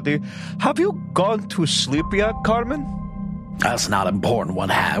everybody, have you gone to sleep yet, Carmen? That's not important.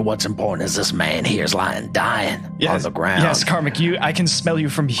 What's important is this man here is lying dying on the ground. Yes, Carmick, I can smell you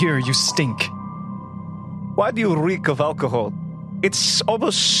from here. You stink. Why do you reek of alcohol? It's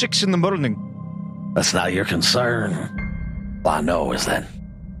almost 6 a.m. That's not your concern. All I know is that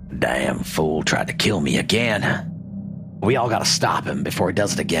damn fool tried to kill me again. We all gotta stop him before he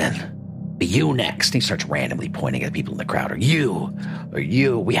does it again. You next. And he starts randomly pointing at people in the crowd. Or you.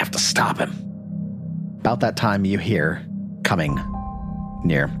 We have to stop him. About that time, you hear coming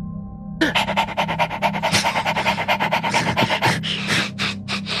near.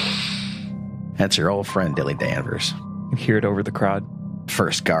 That's your old friend, Dilly Danvers. You hear it over the crowd.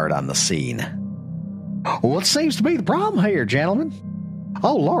 First guard on the scene. What seems to be the problem here, gentlemen?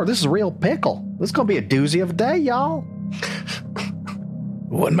 Oh, Lord, this is a real pickle. This is going to be a doozy of a day, y'all.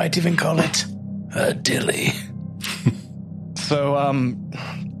 One might even call it a dilly. So,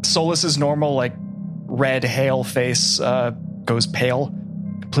 Solus's normal, like, red hail face goes pale,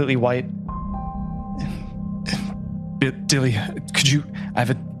 completely white. Dilly, I have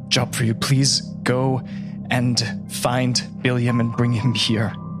a job for you. Please go and find Billiam and bring him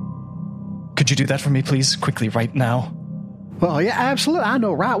here. Could you do that for me, please? Quickly, right now. Well, yeah, absolutely. I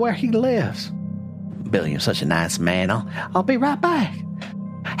know right where he lives. Billiam's such a nice man. I'll be right back.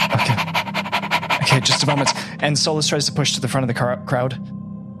 Okay, just a moment. And Solus tries to push to the front of the crowd.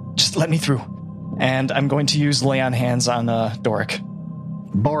 Just let me through. And I'm going to use lay on hands on Doric.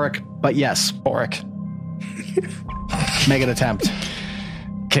 Boric, but yes. Boric. Make an attempt.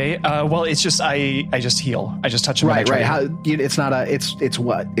 Okay, well, it's just, I just heal. I just touch him. Right. It's not it's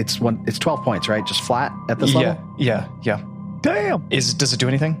what? It's 12 points, right? Just flat at this level? Yeah. Damn. Does it do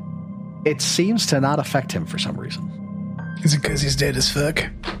anything? It seems to not affect him for some reason. Is it because he's dead as fuck?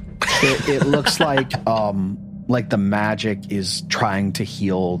 It looks like the magic is trying to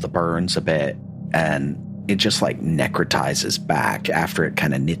heal the burns a bit, and it just like necrotizes back after it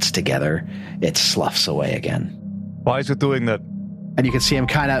kind of knits together. It sloughs away again. Why is it doing that? And you can see him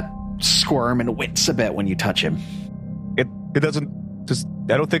kind of squirm and wince a bit when you touch him. It doesn't just.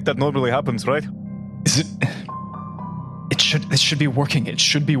 I don't think that normally happens, right? Is it? It should be working. It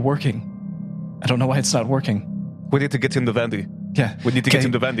should be working. I don't know why it's not working. We need to get him to Vandy. Yeah, we need to get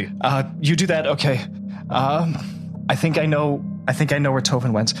him to Vandy. You do that, okay? I think I know where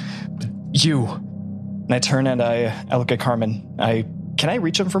Tovin went. You. And I turn and I look at Carmen. Can I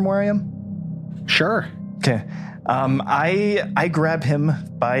reach him from where I am? Sure. Okay. I grab him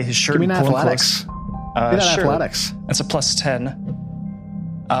by his shirt. Give me and pull athletics. Him close. Sure. Athletics. That's a plus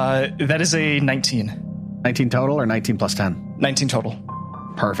 10. That is a 19. 19 total or 19 plus 10? 19 total.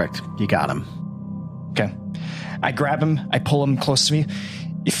 Perfect. You got him. Okay. I grab him. I pull him close to me.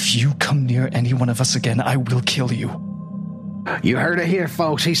 If you come near any one of us again, I will kill you. You heard it here,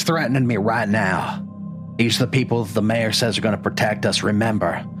 folks. He's threatening me right now. These are the people the mayor says are going to protect us.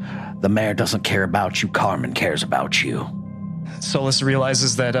 Remember, the mayor doesn't care about you. Carmen cares about you. Solus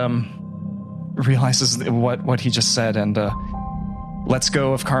realizes that, realizes what he just said and, lets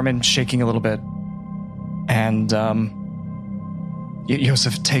go of Carmen, shaking a little bit. And,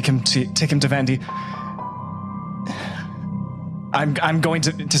 Yosef, take him to Vandy. I'm going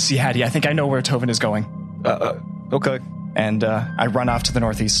to see Hattie. I think I know where Tovin is going. Okay. And I run off to the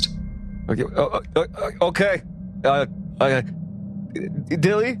northeast. Okay.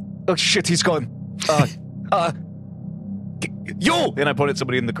 Dilly? Oh shit, he's gone. You! And I point at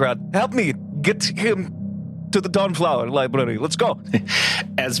somebody in the crowd. Help me get him to the Dawnflower Library. Let's go.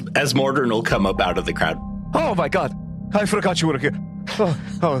 As Mordrin will come up out of the crowd. Oh my god. I forgot you were here.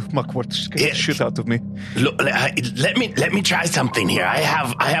 Oh, Muckwort, get shit out of me. Look, let me try something here. I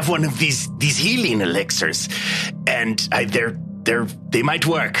have one of these healing elixirs, and they might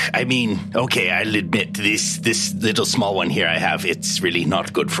work. I mean, okay, I'll admit this little small one here I have. It's really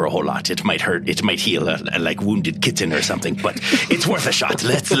not good for a whole lot. It might hurt. It might heal a like wounded kitten or something. But it's worth a shot.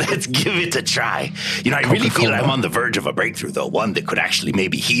 Let's give it a try. I really feel I'm on the verge of a breakthrough, though. One that could actually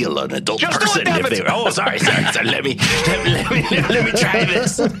maybe heal an adult person if they were. Oh, sorry. Let me try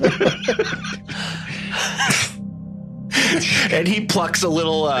this. And he plucks a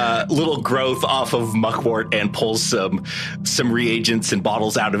little growth off of Muckwort and pulls some reagents and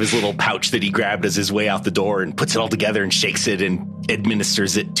bottles out of his little pouch that he grabbed as his way out the door and puts it all together and shakes it and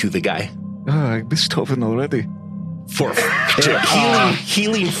administers it to the guy. I miss Tovin already.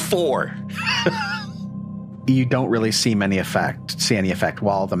 Healing 4. You don't really see any effect,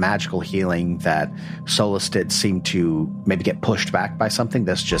 while the magical healing that Solus did seemed to maybe get pushed back by something.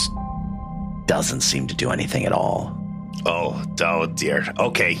 This just doesn't seem to do anything at all. Oh dear.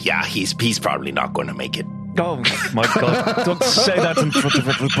 Okay, yeah, he's probably not going to make it. Oh my god! Don't say that in front of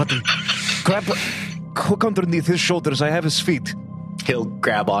everybody. Hook underneath his shoulders. I have his feet. He'll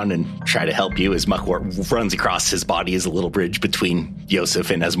grab on and try to help you as Muckwort runs across his body as a little bridge between Yosef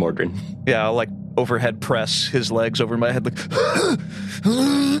and Asmordran. Yeah, I'll overhead press his legs over my head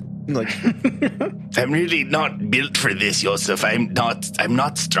I'm really not built for this, Yosef. I'm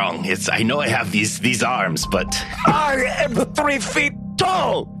not strong. I know I have these arms, but I am 3 feet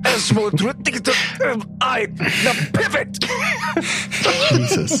tall as Mordred. Now pivot.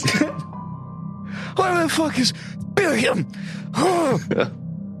 Jesus. Where the fuck is Billiam? I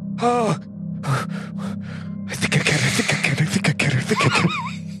think I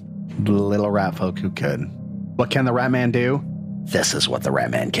can. Little rat folk who could. What can the rat man do? This is what the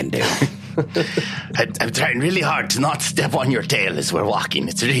rat man can do. I'm trying really hard to not step on your tail as we're walking.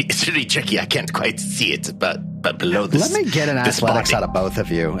 It's really tricky. I can't quite see it, but below this. Let me get an athletics out of both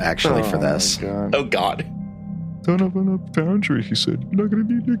of you, actually, for this. Oh, God. Don't have enough boundary, he said. You're not going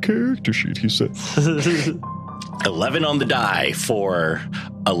to need your character sheet, he said. 11 on the die for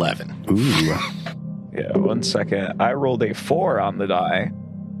 11. Ooh. Yeah, 1 second. I rolled a 4 on the die,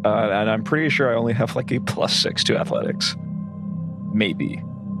 and I'm pretty sure I only have like a +6 to athletics. Maybe.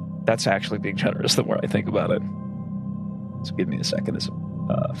 That's actually being generous the more I think about it. So give me a second as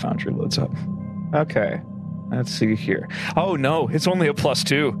Foundry loads up. Okay, let's see here. Oh no, it's only a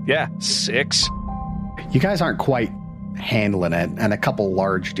 +2. Yeah, 6. You guys aren't quite handling it, and a couple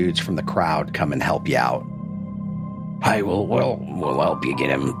large dudes from the crowd come and help you out. Hey, we'll help you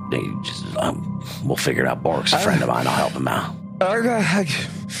get him. We'll figure it out. Bork's a friend of mine. I'll help him out.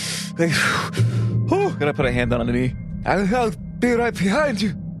 Gonna put a hand on a knee. I'll be right behind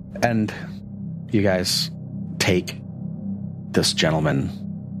you. And you guys take this gentleman,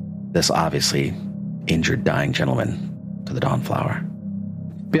 this obviously injured, dying gentleman, to the Dawnflower.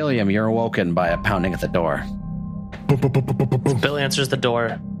 Billiam, you're awoken by a pounding at the door. Bill answers the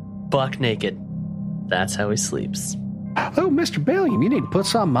door, buck naked. That's how he sleeps. Oh, Mr. Billiam, you need to put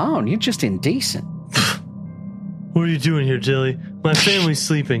something on. You're just indecent. What are you doing here, Dilly? My family's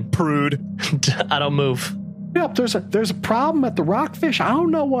sleeping. Prude. I don't move. Yep, there's a problem at the Rockfish. I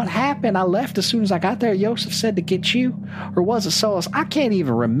don't know what happened. I left as soon as I got there. Yosef said to get you. Or was it Solus? I can't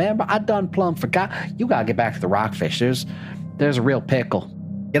even remember. I done plumb forgot. You gotta get back to the Rockfish. There's a real pickle.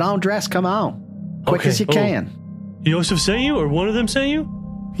 Get on dressed, come on. Quick as you can. Yosef sent you, or one of them sent you?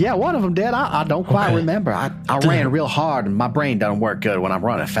 Yeah, one of them did. I don't quite remember. I ran real hard, and my brain doesn't work good when I'm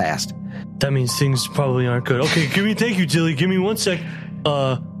running fast. That means things probably aren't good. Okay, thank you, Dilly. Give me 1 sec.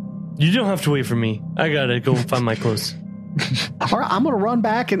 You don't have to wait for me. I gotta go find my clothes. All right, I'm gonna run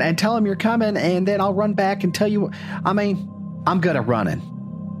back and tell him you're coming, and then I'll run back and tell you. I mean, I'm good at running.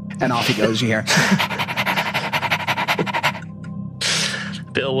 And off he goes, you hear.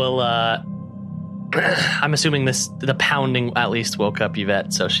 Bill will, I'm assuming the pounding at least woke up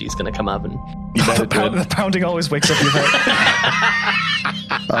Yvette, so she's going to come up and... The pounding always wakes up Yvette.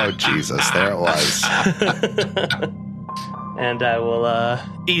 Oh, Jesus, there it was. And I will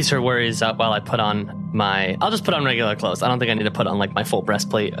ease her worries up while I put on I'll just put on regular clothes. I don't think I need to put on like my full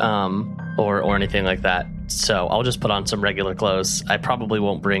breastplate or anything like that. So I'll just put on some regular clothes. I probably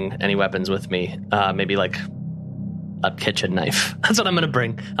won't bring any weapons with me. Maybe like a kitchen knife. That's what I'm going to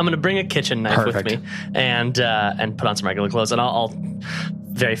bring. I'm going to bring a kitchen knife with me and put on some regular clothes. And I'll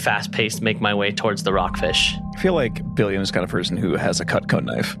very fast paced make my way towards the Rockfish. I feel like Billiam is the kind of person who has a Cutco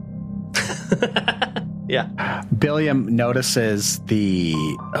knife. Yeah. Billiam notices the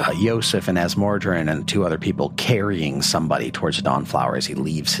Yosef and Asmordran and 2 other people carrying somebody towards the Dawnflower as he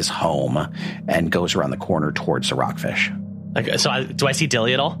leaves his home and goes around the corner towards the Rockfish. Okay, so do I see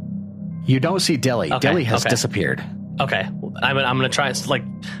Dilly at all? You don't see Dilly. Okay, Dilly has disappeared. Okay, I'm gonna try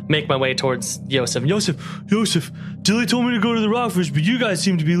and make my way towards Yosef. Yosef, Dilly told me to go to the Rockfish, but you guys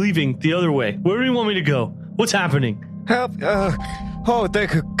seem to be leaving the other way. Where do you want me to go? What's happening? Help! Oh,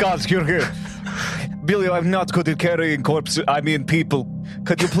 thank God you're here. Billy, I'm not good at carrying people.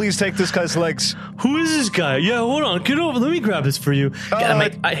 Could you please take this guy's legs? Who is this guy? Yeah, hold on. Get over. Let me grab this for you.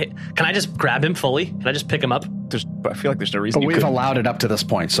 Can I just grab him fully? Can I just pick him up? I feel like there's no reason. But we've allowed it up to this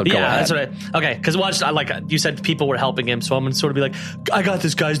point, so go ahead. That's what okay, because you said people were helping him, so I'm going to sort of be like, I got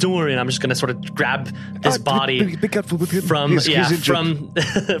this, guys, don't worry. And I'm just going to sort of grab this body be careful with him. from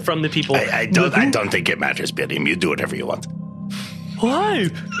the people. I don't think it matters, Billiam. You do whatever you want. Why?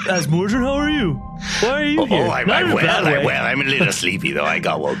 Asmordran, how are you? Why are you here? I'm well. I'm a little sleepy, though. I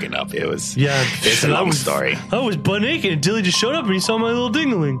got woken up. It's a long story. I was butt naked, and Dilly just showed up, and he saw my little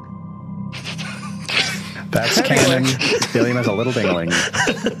dingling. That's canon. Billiam has a little dingling.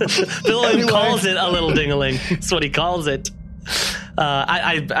 Billiam calls it a little dingling. That's what he calls it.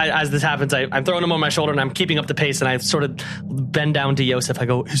 As this happens, I'm throwing him on my shoulder, and I'm keeping up the pace, and I sort of bend down to Yosef. I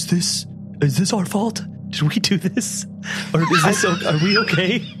go, Is this our fault? Did we do this? Or is this? Are we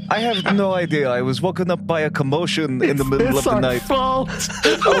okay? I have no idea. I was woken up by a commotion in the middle of the night. Fault. Are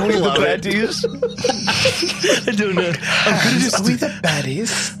we the baddies? I don't know. Are we the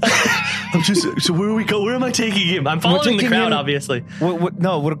baddies? So where are we go? Where am I taking him? I'm following the crowd, obviously.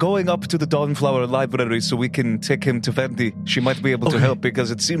 No, we're going up to the Dawnflower Library so we can take him to Vendi. She might be able to help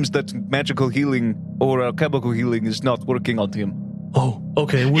because it seems that magical healing or chemical healing is not working on him. Oh,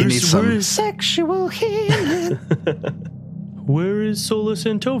 okay. He needs some sexual healing. Where is Solus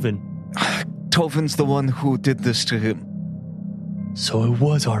and Tovin? Tovin's the one who did this to him. So it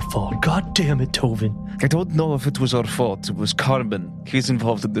was our fault. God damn it, Tovin. I don't know if it was our fault. It was Carmen. He's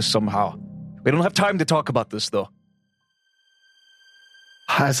involved in this somehow. We don't have time to talk about this, though.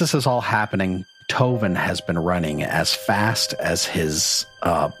 As this is all happening, Tovin has been running as fast as his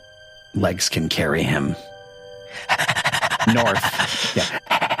legs can carry him. North. Yeah.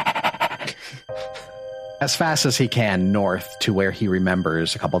 As fast as he can north to where he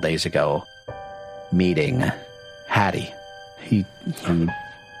remembers a couple days ago meeting Hattie. He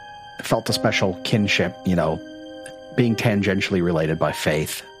felt a special kinship, being tangentially related by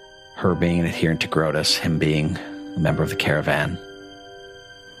faith. Her being an adherent to Grotus, him being a member of the caravan.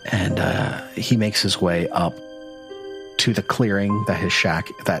 And he makes his way up to the clearing that his shack,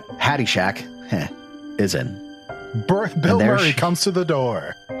 that Hattie shack, is in. Bill Murray comes to the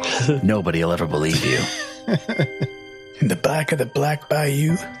door. Nobody will ever believe you. In the back of the Black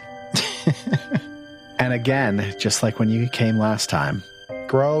Bayou. And again, just like when you came last time,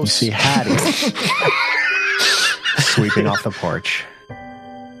 gross. You see Hattie sweeping off the porch.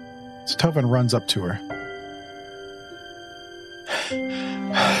 So Tovin runs up to her.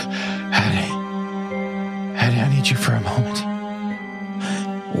 Hattie, I need you for a moment.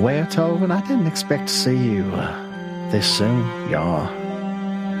 Well, Tovin, I didn't expect to see you this soon.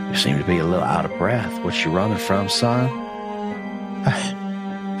 You seem to be a little out of breath. What you running from, son?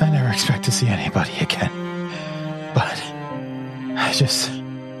 I never expect to see anybody again. But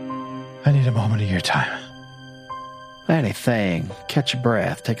I need a moment of your time. Anything. Catch your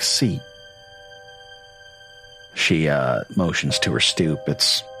breath. Take a seat. She motions to her stoop.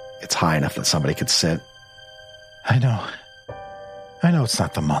 It's high enough that somebody could sit. I know it's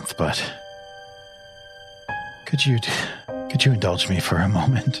not the month, but could you indulge me for a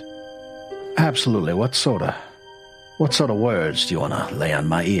moment? Absolutely. What sort of words do you want to lay on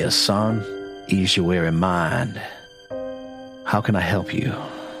my ears, son? Ease your weary mind. How can I help you?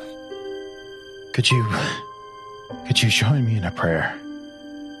 Could you join me in a prayer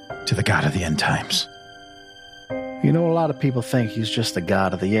to the God of the end times? A lot of people think he's just the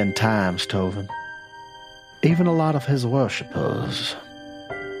God of the end times, Tovin. Even a lot of his worshippers.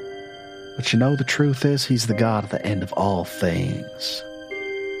 But the truth is he's the God of the end of all things.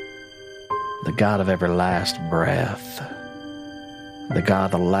 The God of every last breath. The God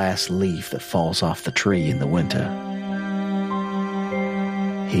of the last leaf that falls off the tree in the winter.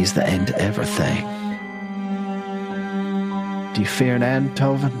 He's the end to everything. Do you fear an end,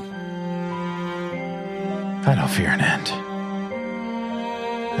 Tovin? I don't fear an end.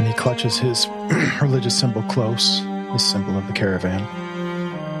 And he clutches his religious symbol close, the symbol of the caravan.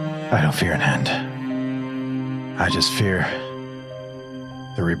 I don't fear an end. I just fear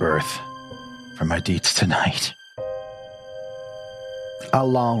the rebirth from my deeds tonight. I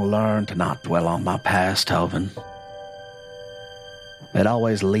long learned to not dwell on my past, Tovin. It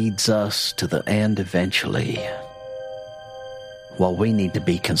always leads us to the end eventually. What we need to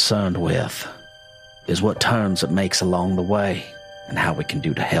be concerned with is what turns it makes along the way and how we can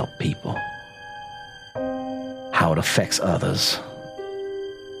do to help people. How it affects others.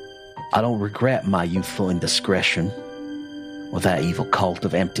 I don't regret my youthful indiscretion with that evil cult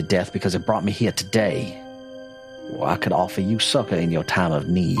of empty death because it brought me here today, where I could offer you succor in your time of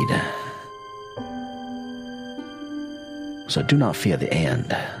need. So do not fear the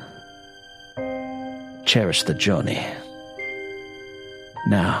end. Cherish the journey.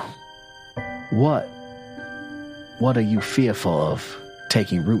 Now, what are you fearful of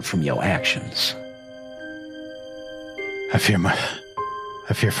taking root from your actions? I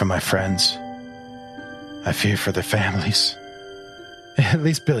fear for my friends. I fear for their families. At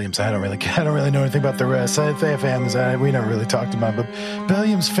least Billiams. I don't really know anything about the rest. They have families. We never really talked about, but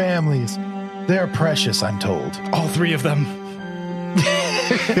Billiams' families, they are precious, I'm told. All three of them.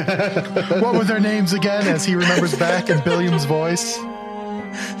 What were their names again, as he remembers back in Billiams' voice?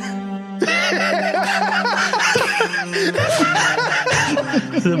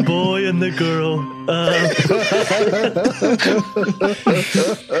 The boy and the girl.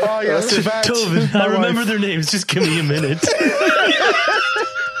 Oh, yes, Tovin, I remember their names. Just give me a minute.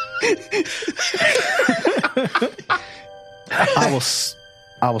 I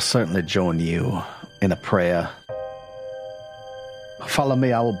will certainly join you in a prayer. Follow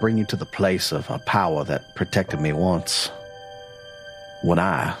me, I will bring you to the place of a power that protected me once when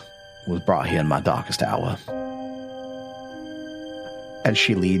I was brought here in my darkest hour. And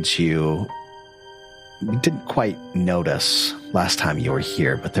she leads you. You didn't quite notice last time you were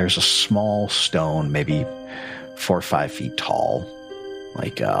here, but there's a small stone, maybe 4 or 5 feet tall,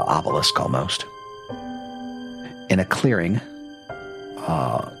 like an obelisk almost. In a clearing,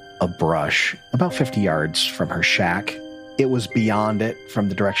 a brush, about 50 yards from her shack. It was beyond it from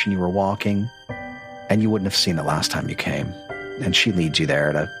the direction you were walking, and you wouldn't have seen it last time you came. And she leads you there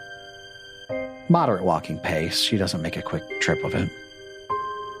at a moderate walking pace. She doesn't make a quick trip of it.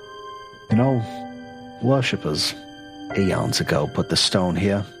 You know, worshippers eons ago put the stone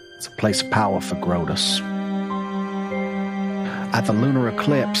here. It's a place of power for Grotus. At the lunar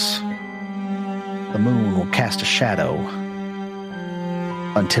eclipse, the moon will cast a shadow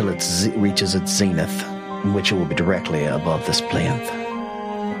until it reaches its zenith, in which it will be directly above this plinth.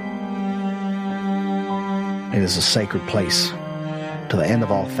 It is a sacred place to the end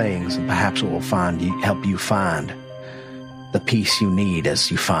of all things, and perhaps it will help you find the peace you need as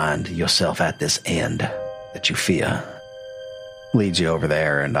you find yourself at this end that you fear. Leads you over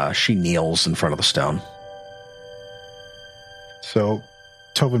there, and she kneels in front of the stone. So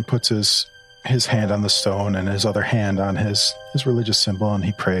Tobin puts his hand on the stone and his other hand on his religious symbol, and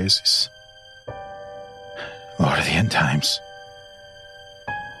he prays. Lord of the end times,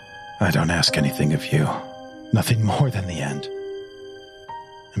 I don't ask anything of you, nothing more than the end.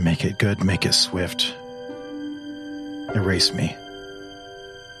 And make it good, make it swift. Erase me.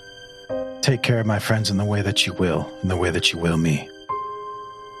 Take care of my friends in the way that you will, in the way that you will me.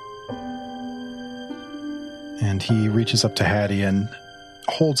 And he reaches up to Hattie and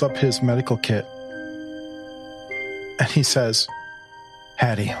holds up his medical kit. And he says,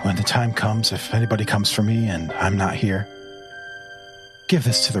 Hattie, when the time comes, if anybody comes for me and I'm not here, give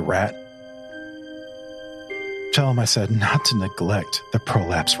this to the rat. Tell him I said not to neglect the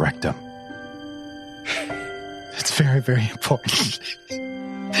prolapse rectum. It's very, very important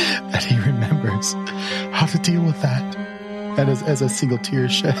that he remembers how to deal with that. And as a single tear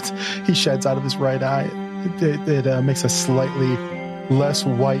he sheds out of his right eye, it makes a slightly less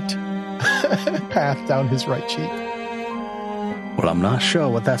white path down his right cheek. Well, I'm not sure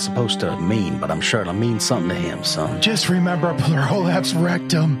what that's supposed to mean, but I'm sure it'll mean something to him, son. Just remember prolapse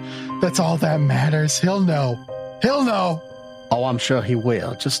rectum. That's all that matters. He'll know. He'll know. Oh, I'm sure he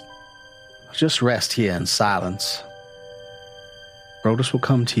will. Just rest here in silence. Grotus will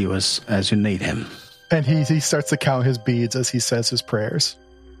come to you as you need him. And he starts to count his beads as he says his prayers.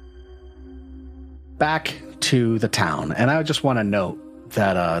 Back to the town. And I just want to note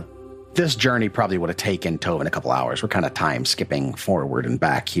that this journey probably would have taken Tobin a couple hours. We're kind of time skipping forward and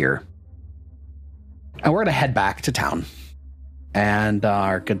back here. And we're going to head back to town. And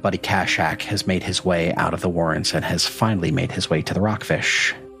our good buddy Kashak has made his way out of the Warrens and has finally made his way to the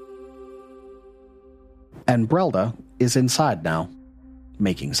Rockfish. And Brelda is inside now,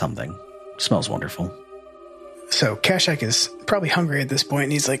 making something. Smells wonderful. So Kashak is probably hungry at this point,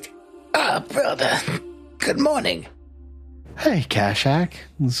 and he's like, brother, good morning. Hey, Kashak.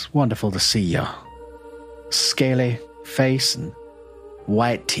 It's wonderful to see you. Scaly face and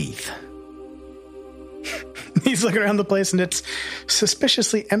white teeth. He's looking around the place, and it's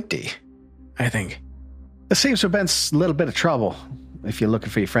suspiciously empty, I think. There seems to have been a little bit of trouble. If you're looking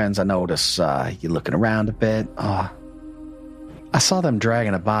for your friends, I notice you're looking around a bit. I saw them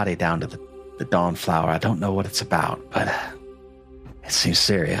dragging a body down to the Dawnflower. I don't know what it's about, but it seems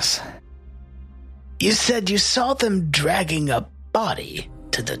serious. You said you saw them dragging a body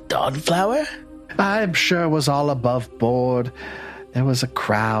to the Dawnflower? I'm sure it was all above board. There was a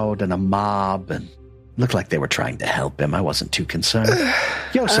crowd and a mob, and looked like they were trying to help him. I wasn't too concerned.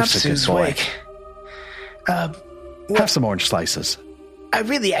 Yosef's a good boy. Have some orange slices. I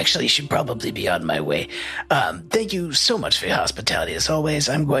really actually should probably be on my way. Thank you so much for your hospitality as always.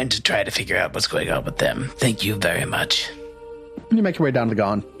 I'm going to try to figure out what's going on with them. Thank you very much. You make your way down to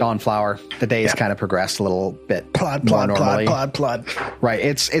the Dawnflower. The day's kind of progressed a little bit plod. Right.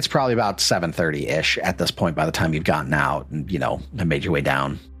 It's probably about 7:30-ish at this point by the time you've gotten out and, have made your way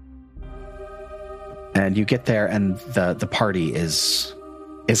down. And you get there, and the party is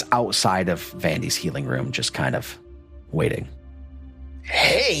outside of Vandy's healing room, just kind of waiting.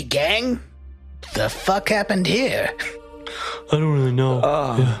 Hey, gang. The fuck happened here? I don't really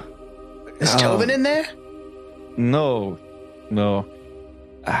know. Is Tobin in there? No.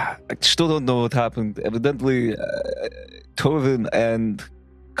 I still don't know what happened. Evidently, Tobin and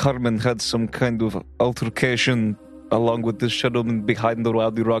Carmen had some kind of altercation along with this gentleman behind the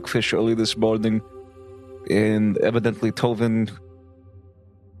rowdy rockfish early this morning. And evidently Tovin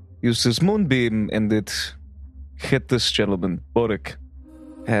used his moonbeam and it hit this gentleman, Boric.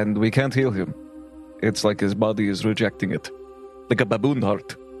 And we can't heal him. It's like his body is rejecting it. Like a baboon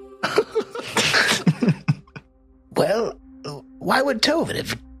heart. Well, why would Tovin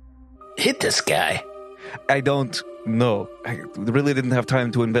have hit this guy? I don't know. I really didn't have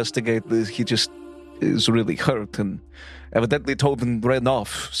time to investigate this. He just is really hurt, and evidently Tovin ran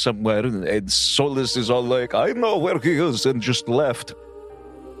off somewhere, and Solus is all like, I know where he is, and just left.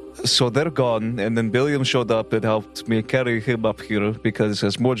 So they're gone, and then Billiam showed up and helped me carry him up here, because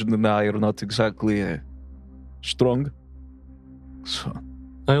as Morgan and I are not exactly strong. So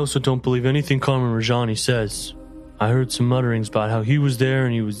I also don't believe anything Carmen Rajani says. I heard some mutterings about how he was there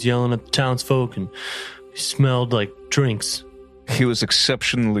and he was yelling at the townsfolk and he smelled like drinks. He was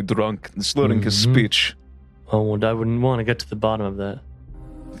exceptionally drunk and slurring his speech. Oh, and I wouldn't want to get to the bottom of that.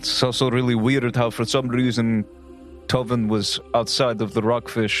 It's also really weird how for some reason Tovin was outside of the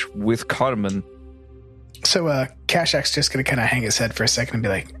Rockfish with Carmen. So Kashak's just going to kind of hang his head for a second and be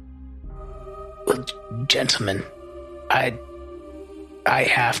like, well, gentlemen, I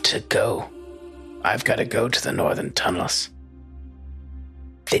have to go. I've got to go to the northern tunnels.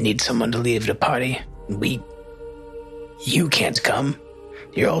 They need someone to lead the party. You can't come.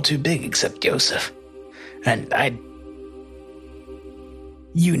 You're all too big except Yosef. And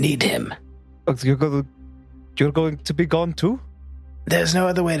you need him. You're going to be gone too? There's no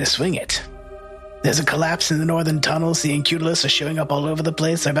other way to swing it. There's a collapse in the northern tunnels. The Incutilis are showing up all over the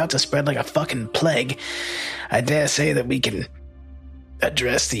place. They're about to spread like a fucking plague. I dare say that we can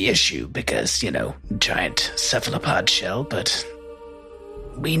address the issue because, giant cephalopod shell, but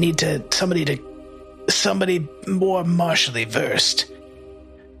we need somebody more martially versed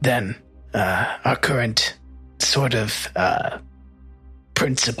than our current sort of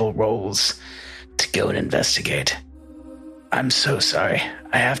principal roles to go and investigate. I'm so sorry.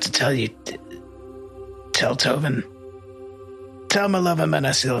 I have to tell you, tell Tovin, tell him I love him and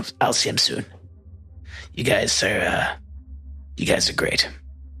I'll see him soon. You guys are great.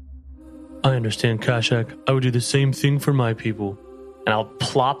 I understand, Kashak. I would do the same thing for my people. And I'll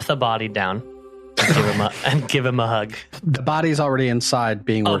plop the body down and give him a hug. The body's already inside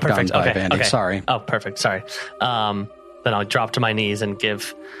being worked on by Vandy. Okay. Sorry. Oh, perfect. Sorry. Then I'll drop to my knees and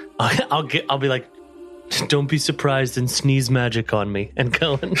I'll be like, don't be surprised and sneeze magic on me and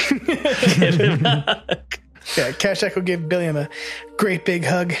go and give him a hug. Yeah, Kashak will give Billiam a great big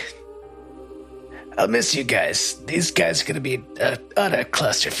hug. I'll miss you guys. These guys are going to be an utter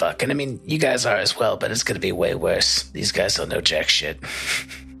clusterfuck. And I mean, you guys are as well, but it's going to be way worse. These guys don't know jack shit.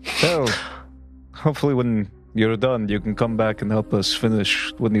 Well, hopefully when you're done, you can come back and help us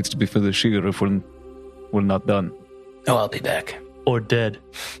finish what needs to be finished here if we're not done. Oh, I'll be back. Or dead.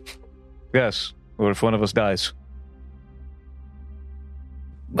 Yes, or if one of us dies.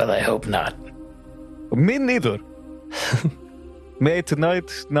 Well, I hope not. Me neither. May tonight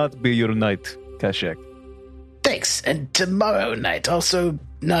not be your night, Kashak. Thanks, and tomorrow night also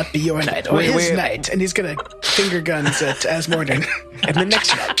not be your night, or his night. And he's gonna finger guns at Asmorden. And the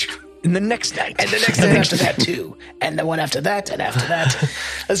next night. And the next night. And the next night after that, too. And the one after that, and after that.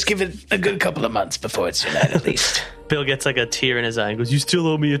 Let's give it a good couple of months before it's your night, at least. Bill gets like a tear in his eye and goes, you still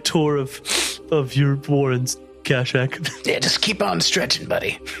owe me a tour of your warrens, Kashak. Yeah, just keep on stretching,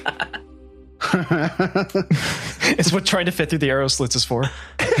 buddy. It's what trying to fit through the arrow slits is for.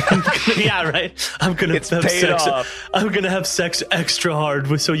 Yeah, right. I'm gonna have sex extra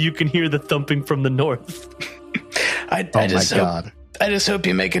hard so you can hear the thumping from the north. I just hope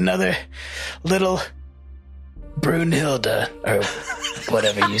you make another little Brunhilde, or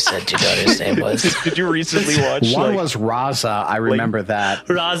whatever you said your daughter's name was. Did you recently watch? One was Raza. I remember that.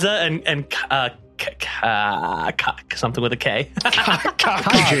 Raza and something with a K.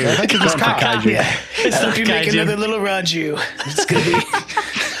 Kaiju. I think it's Kaiju. Yeah. I hope you make another little Raju. It's going to be...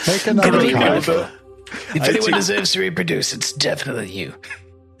 Make another wonderful. If anyone deserves to reproduce, it's definitely you.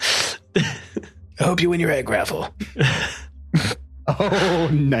 I hope you win your egg raffle. Oh,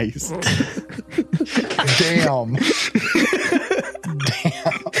 nice. Damn.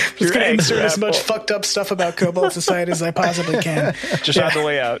 Just going to insert as much fucked up stuff about Kobold Society as I possibly can. Just on the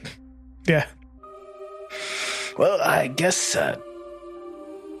way out. Yeah. Well, I guess,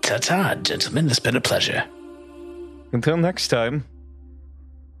 ta-ta, gentlemen. It's been a pleasure. Until next time.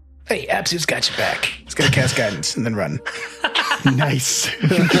 Hey, Absu's got your back. He's going to cast guidance and then run. Nice.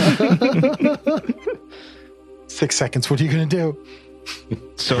 6 seconds. What are you going to do?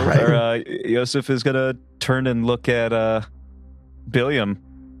 So Yosef is going to turn and look at Billiam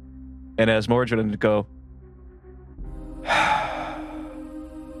and as Morgan to go,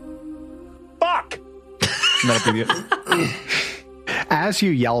 Not a idiot. As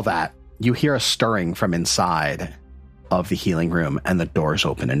you yell that, you hear a stirring from inside of the healing room, and the doors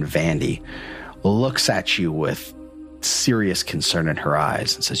open, and Vandy looks at you with serious concern in her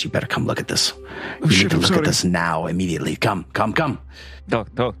eyes and says, "You better come look at this. You need to look at this now, immediately. Come.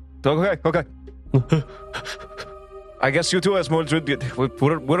 Okay. I guess you too, Esmond. We're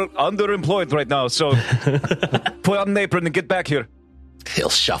underemployed right now, so put on an apron and get back here." He'll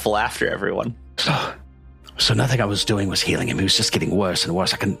shuffle after everyone. So nothing I was doing was healing him. He was just getting worse and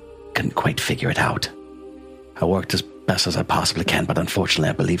worse. I couldn't quite figure it out. I worked as best as I possibly can, but unfortunately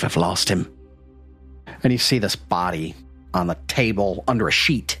I believe I've lost him. And you see this body on the table under a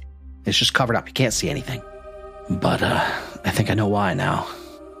sheet. It's just covered up. You can't see anything. But I think I know why now.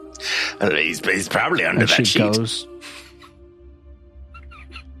 He's probably under that sheet. Goes,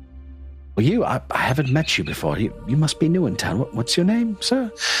 well, I haven't met you before. You must be new in town. What's your name,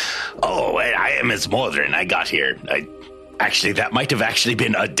 sir? Oh, I am Esmodrin. I got here. That might have actually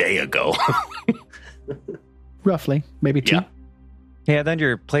been a day ago. Roughly, maybe 2. Yeah, then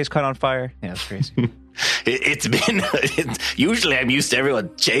your place caught on fire. Yeah, it's crazy. It's been... usually I'm used to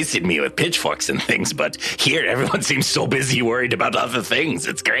everyone chasing me with pitchforks and things, but here everyone seems so busy worried about other things.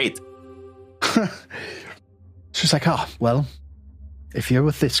 It's great. She's like, "Oh, well, if you're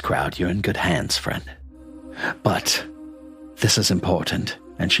with this crowd, you're in good hands, friend. But this is important."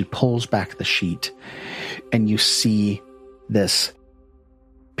 And she pulls back the sheet, and you see this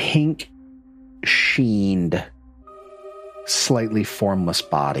pink sheened, slightly formless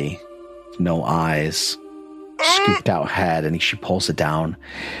body, no eyes, scooped out head, and she pulls it down.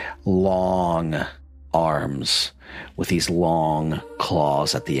 Long arms with these long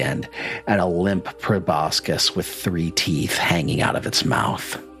claws at the end, and a limp proboscis with 3 teeth hanging out of its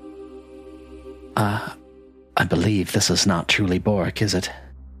mouth. I believe this is not truly Bork, is it?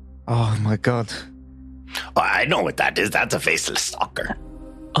 Oh my god. Oh, I know what that is. That's a faceless stalker.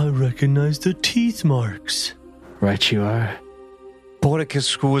 I recognize the teeth marks. Right you are. Bork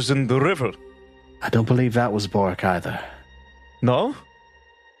is who was in the river. I don't believe that was Bork either. No?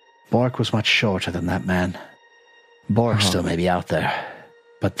 Bork was much shorter than that man. Bork still may be out there.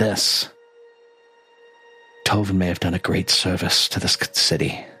 But this... Tovin may have done a great service to this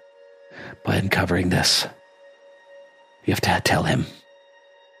city by uncovering this. You have to tell him.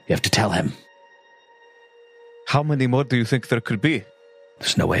 You have to tell him. How many more do you think there could be?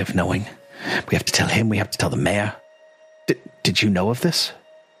 There's no way of knowing. We have to tell him. We have to tell the mayor. Did you know of this?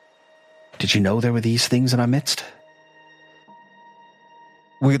 Did you know there were these things in our midst?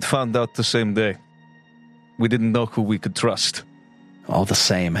 We'd found out the same day. We didn't know who we could trust. All the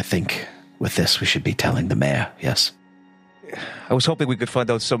same, I think with this we should be telling the mayor, yes? I was hoping we could find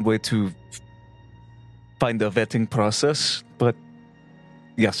out some way to find a vetting process, but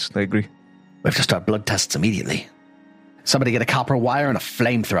yes, I agree. We have to start blood tests immediately. Somebody get a copper wire and a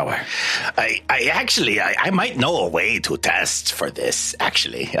flamethrower. I might know a way to test for this,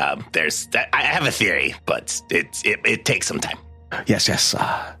 actually. I have a theory, but it takes some time. Yes.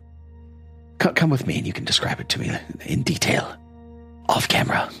 Come with me and you can describe it to me in detail. Off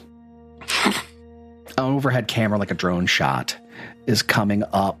camera. An overhead camera, like a drone shot, is coming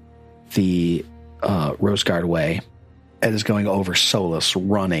up the Rosegard Way. It is going over Solus,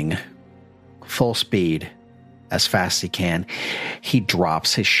 running full speed as fast as he can. He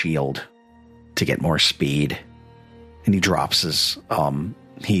drops his shield to get more speed, and he drops his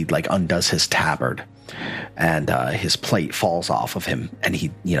he undoes his tabard, and his plate falls off of him, and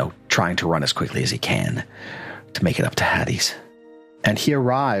he trying to run as quickly as he can to make it up to Hattie's. And he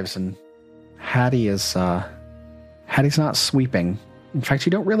arrives, and Hattie is Hattie's not sweeping. In fact, you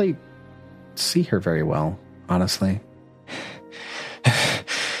don't really see her very well, honestly.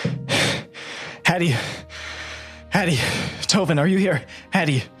 Hattie, Tovin, are you here?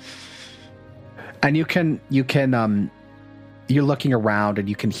 Hattie. And you can you're looking around and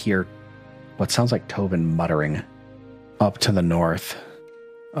you can hear what sounds like Tovin muttering up to the north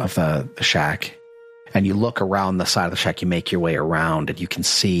of the shack. And you look around the side of the shack, you make your way around, and you can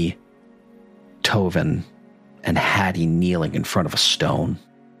see Tovin and Hattie kneeling in front of a stone.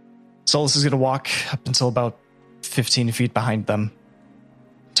 Solus is going to walk up until about 15 feet behind them.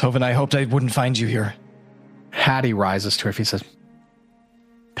 Tovin, I hoped I wouldn't find you here. Hattie rises to her feet and says,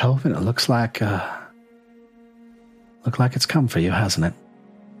 Tovin, it looks like it's come for you, hasn't it?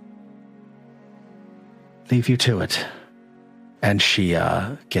 Leave you to it. And she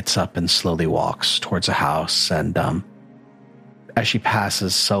gets up and slowly walks towards a house, and as she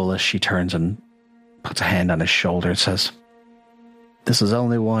passes Solus, she turns and puts a hand on his shoulder and says, "This is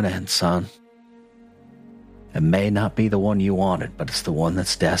only one end, son. It may not be the one you wanted, but it's the one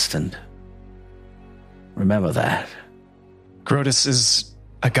that's destined. Remember that. Grotus is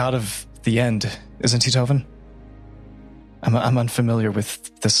a god of the end, isn't he, Tovin? I'm unfamiliar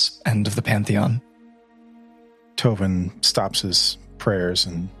with this end of the pantheon. Tovin stops his prayers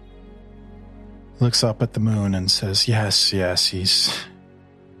and looks up at the moon and says, yes,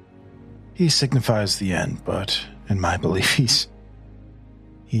 he signifies the end, but in my belief,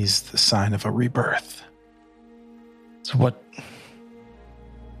 he's the sign of a rebirth. So what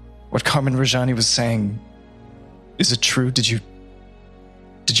Carmen Rajani was saying, is it true? Did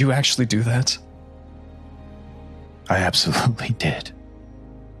you actually do that? I absolutely did.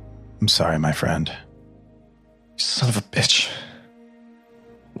 I'm sorry, my friend. Son of a bitch.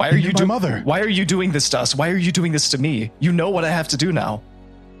 Why are you mother? Why are you doing this to us? Why are you doing this to me? You know what I have to do now.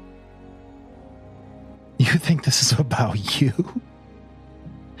 You think this is about you?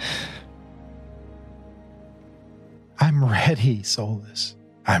 I'm ready, Solus.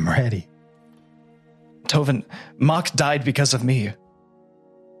 I'm ready. Tovin, Mock died because of me.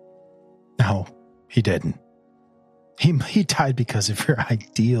 No, he didn't. He died because of your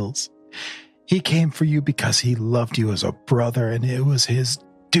ideals. He came for you because he loved you as a brother, and it was his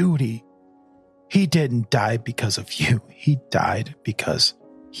duty. He didn't die because of you. He died because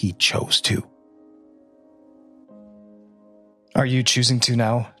he chose to. Are you choosing to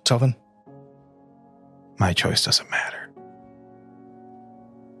now, Tovin? My choice doesn't matter.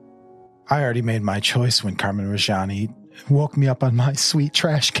 I already made my choice when Carmen Rajani woke me up on my sweet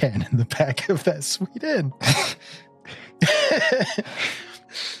trash can in the back of that sweet inn.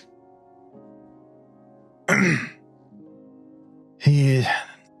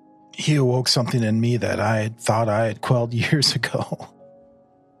 He awoke something in me that I had thought I had quelled years ago.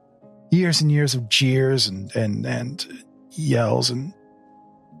 Years and years of jeers and yells and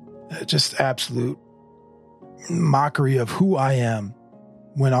just absolute mockery of who I am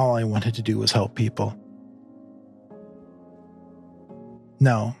when all I wanted to do was help people.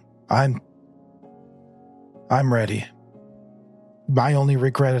 No, I'm ready. My only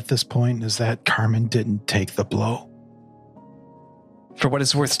regret at this point is that Carmen didn't take the blow. For what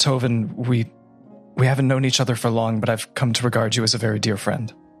it's worth, Tovin, we haven't known each other for long, but I've come to regard you as a very dear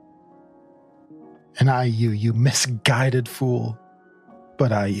friend. And you misguided fool.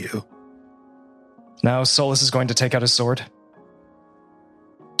 But you. Now Solus is going to take out his sword.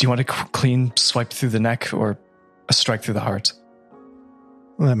 Do you want a clean swipe through the neck or a strike through the heart?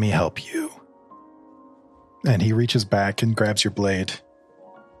 Let me help you. And he reaches back and grabs your blade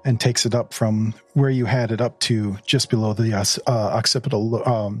and takes it up from where you had it up to just below the occipital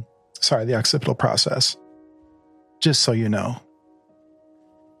process. Just so you know,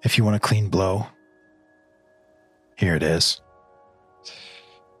 if you want a clean blow, here it is.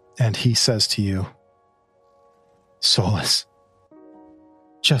 And he says to you, Solus,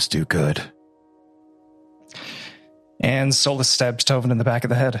 just do good. And Solus stabs Tovin in the back of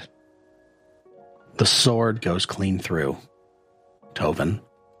the head. The sword goes clean through Tovin.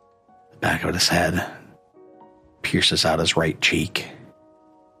 The back of his head pierces out his right cheek.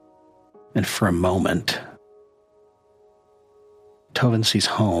 And for a moment, Tovin sees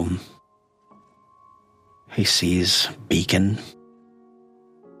home. He sees Beacon.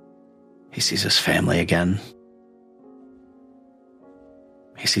 He sees his family again.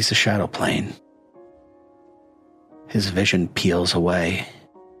 He sees the shadow plane. His vision peels away.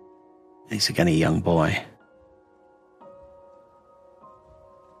 He's again a young boy,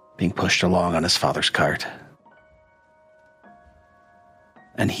 being pushed along on his father's cart.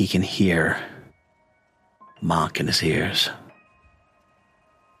 And he can hear Mock in his ears.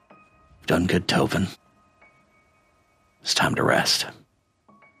 You've done good, Tovin. It's time to rest.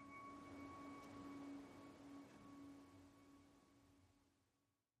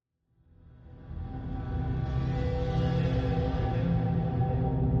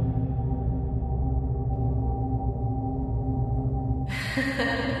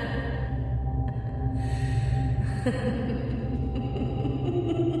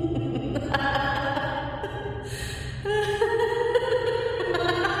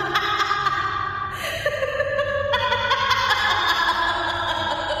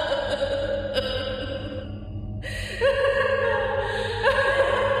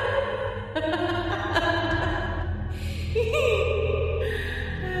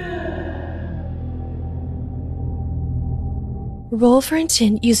 Roll for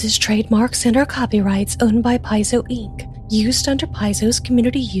Intent uses trademarks and/or copyrights owned by Paizo Inc., used under Paizo's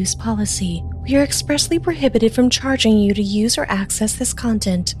community use policy. We are expressly prohibited from charging you to use or access this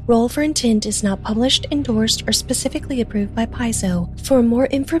content. Roll for Intent is not published, endorsed, or specifically approved by Paizo. For more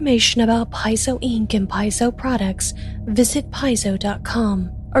information about Paizo Inc. and Paizo products, visit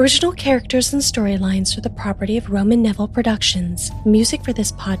paizo.com. Original characters and storylines are the property of Roman Neville Productions. Music for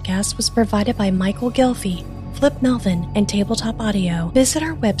this podcast was provided by Michael Gilfie, Flip Melvin, and Tabletop Audio. Visit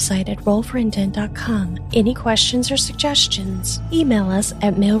our website at rollforintent.com. Any questions or suggestions, email us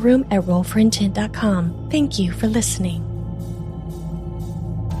at mailroom@rollforintent.com. Thank you for listening.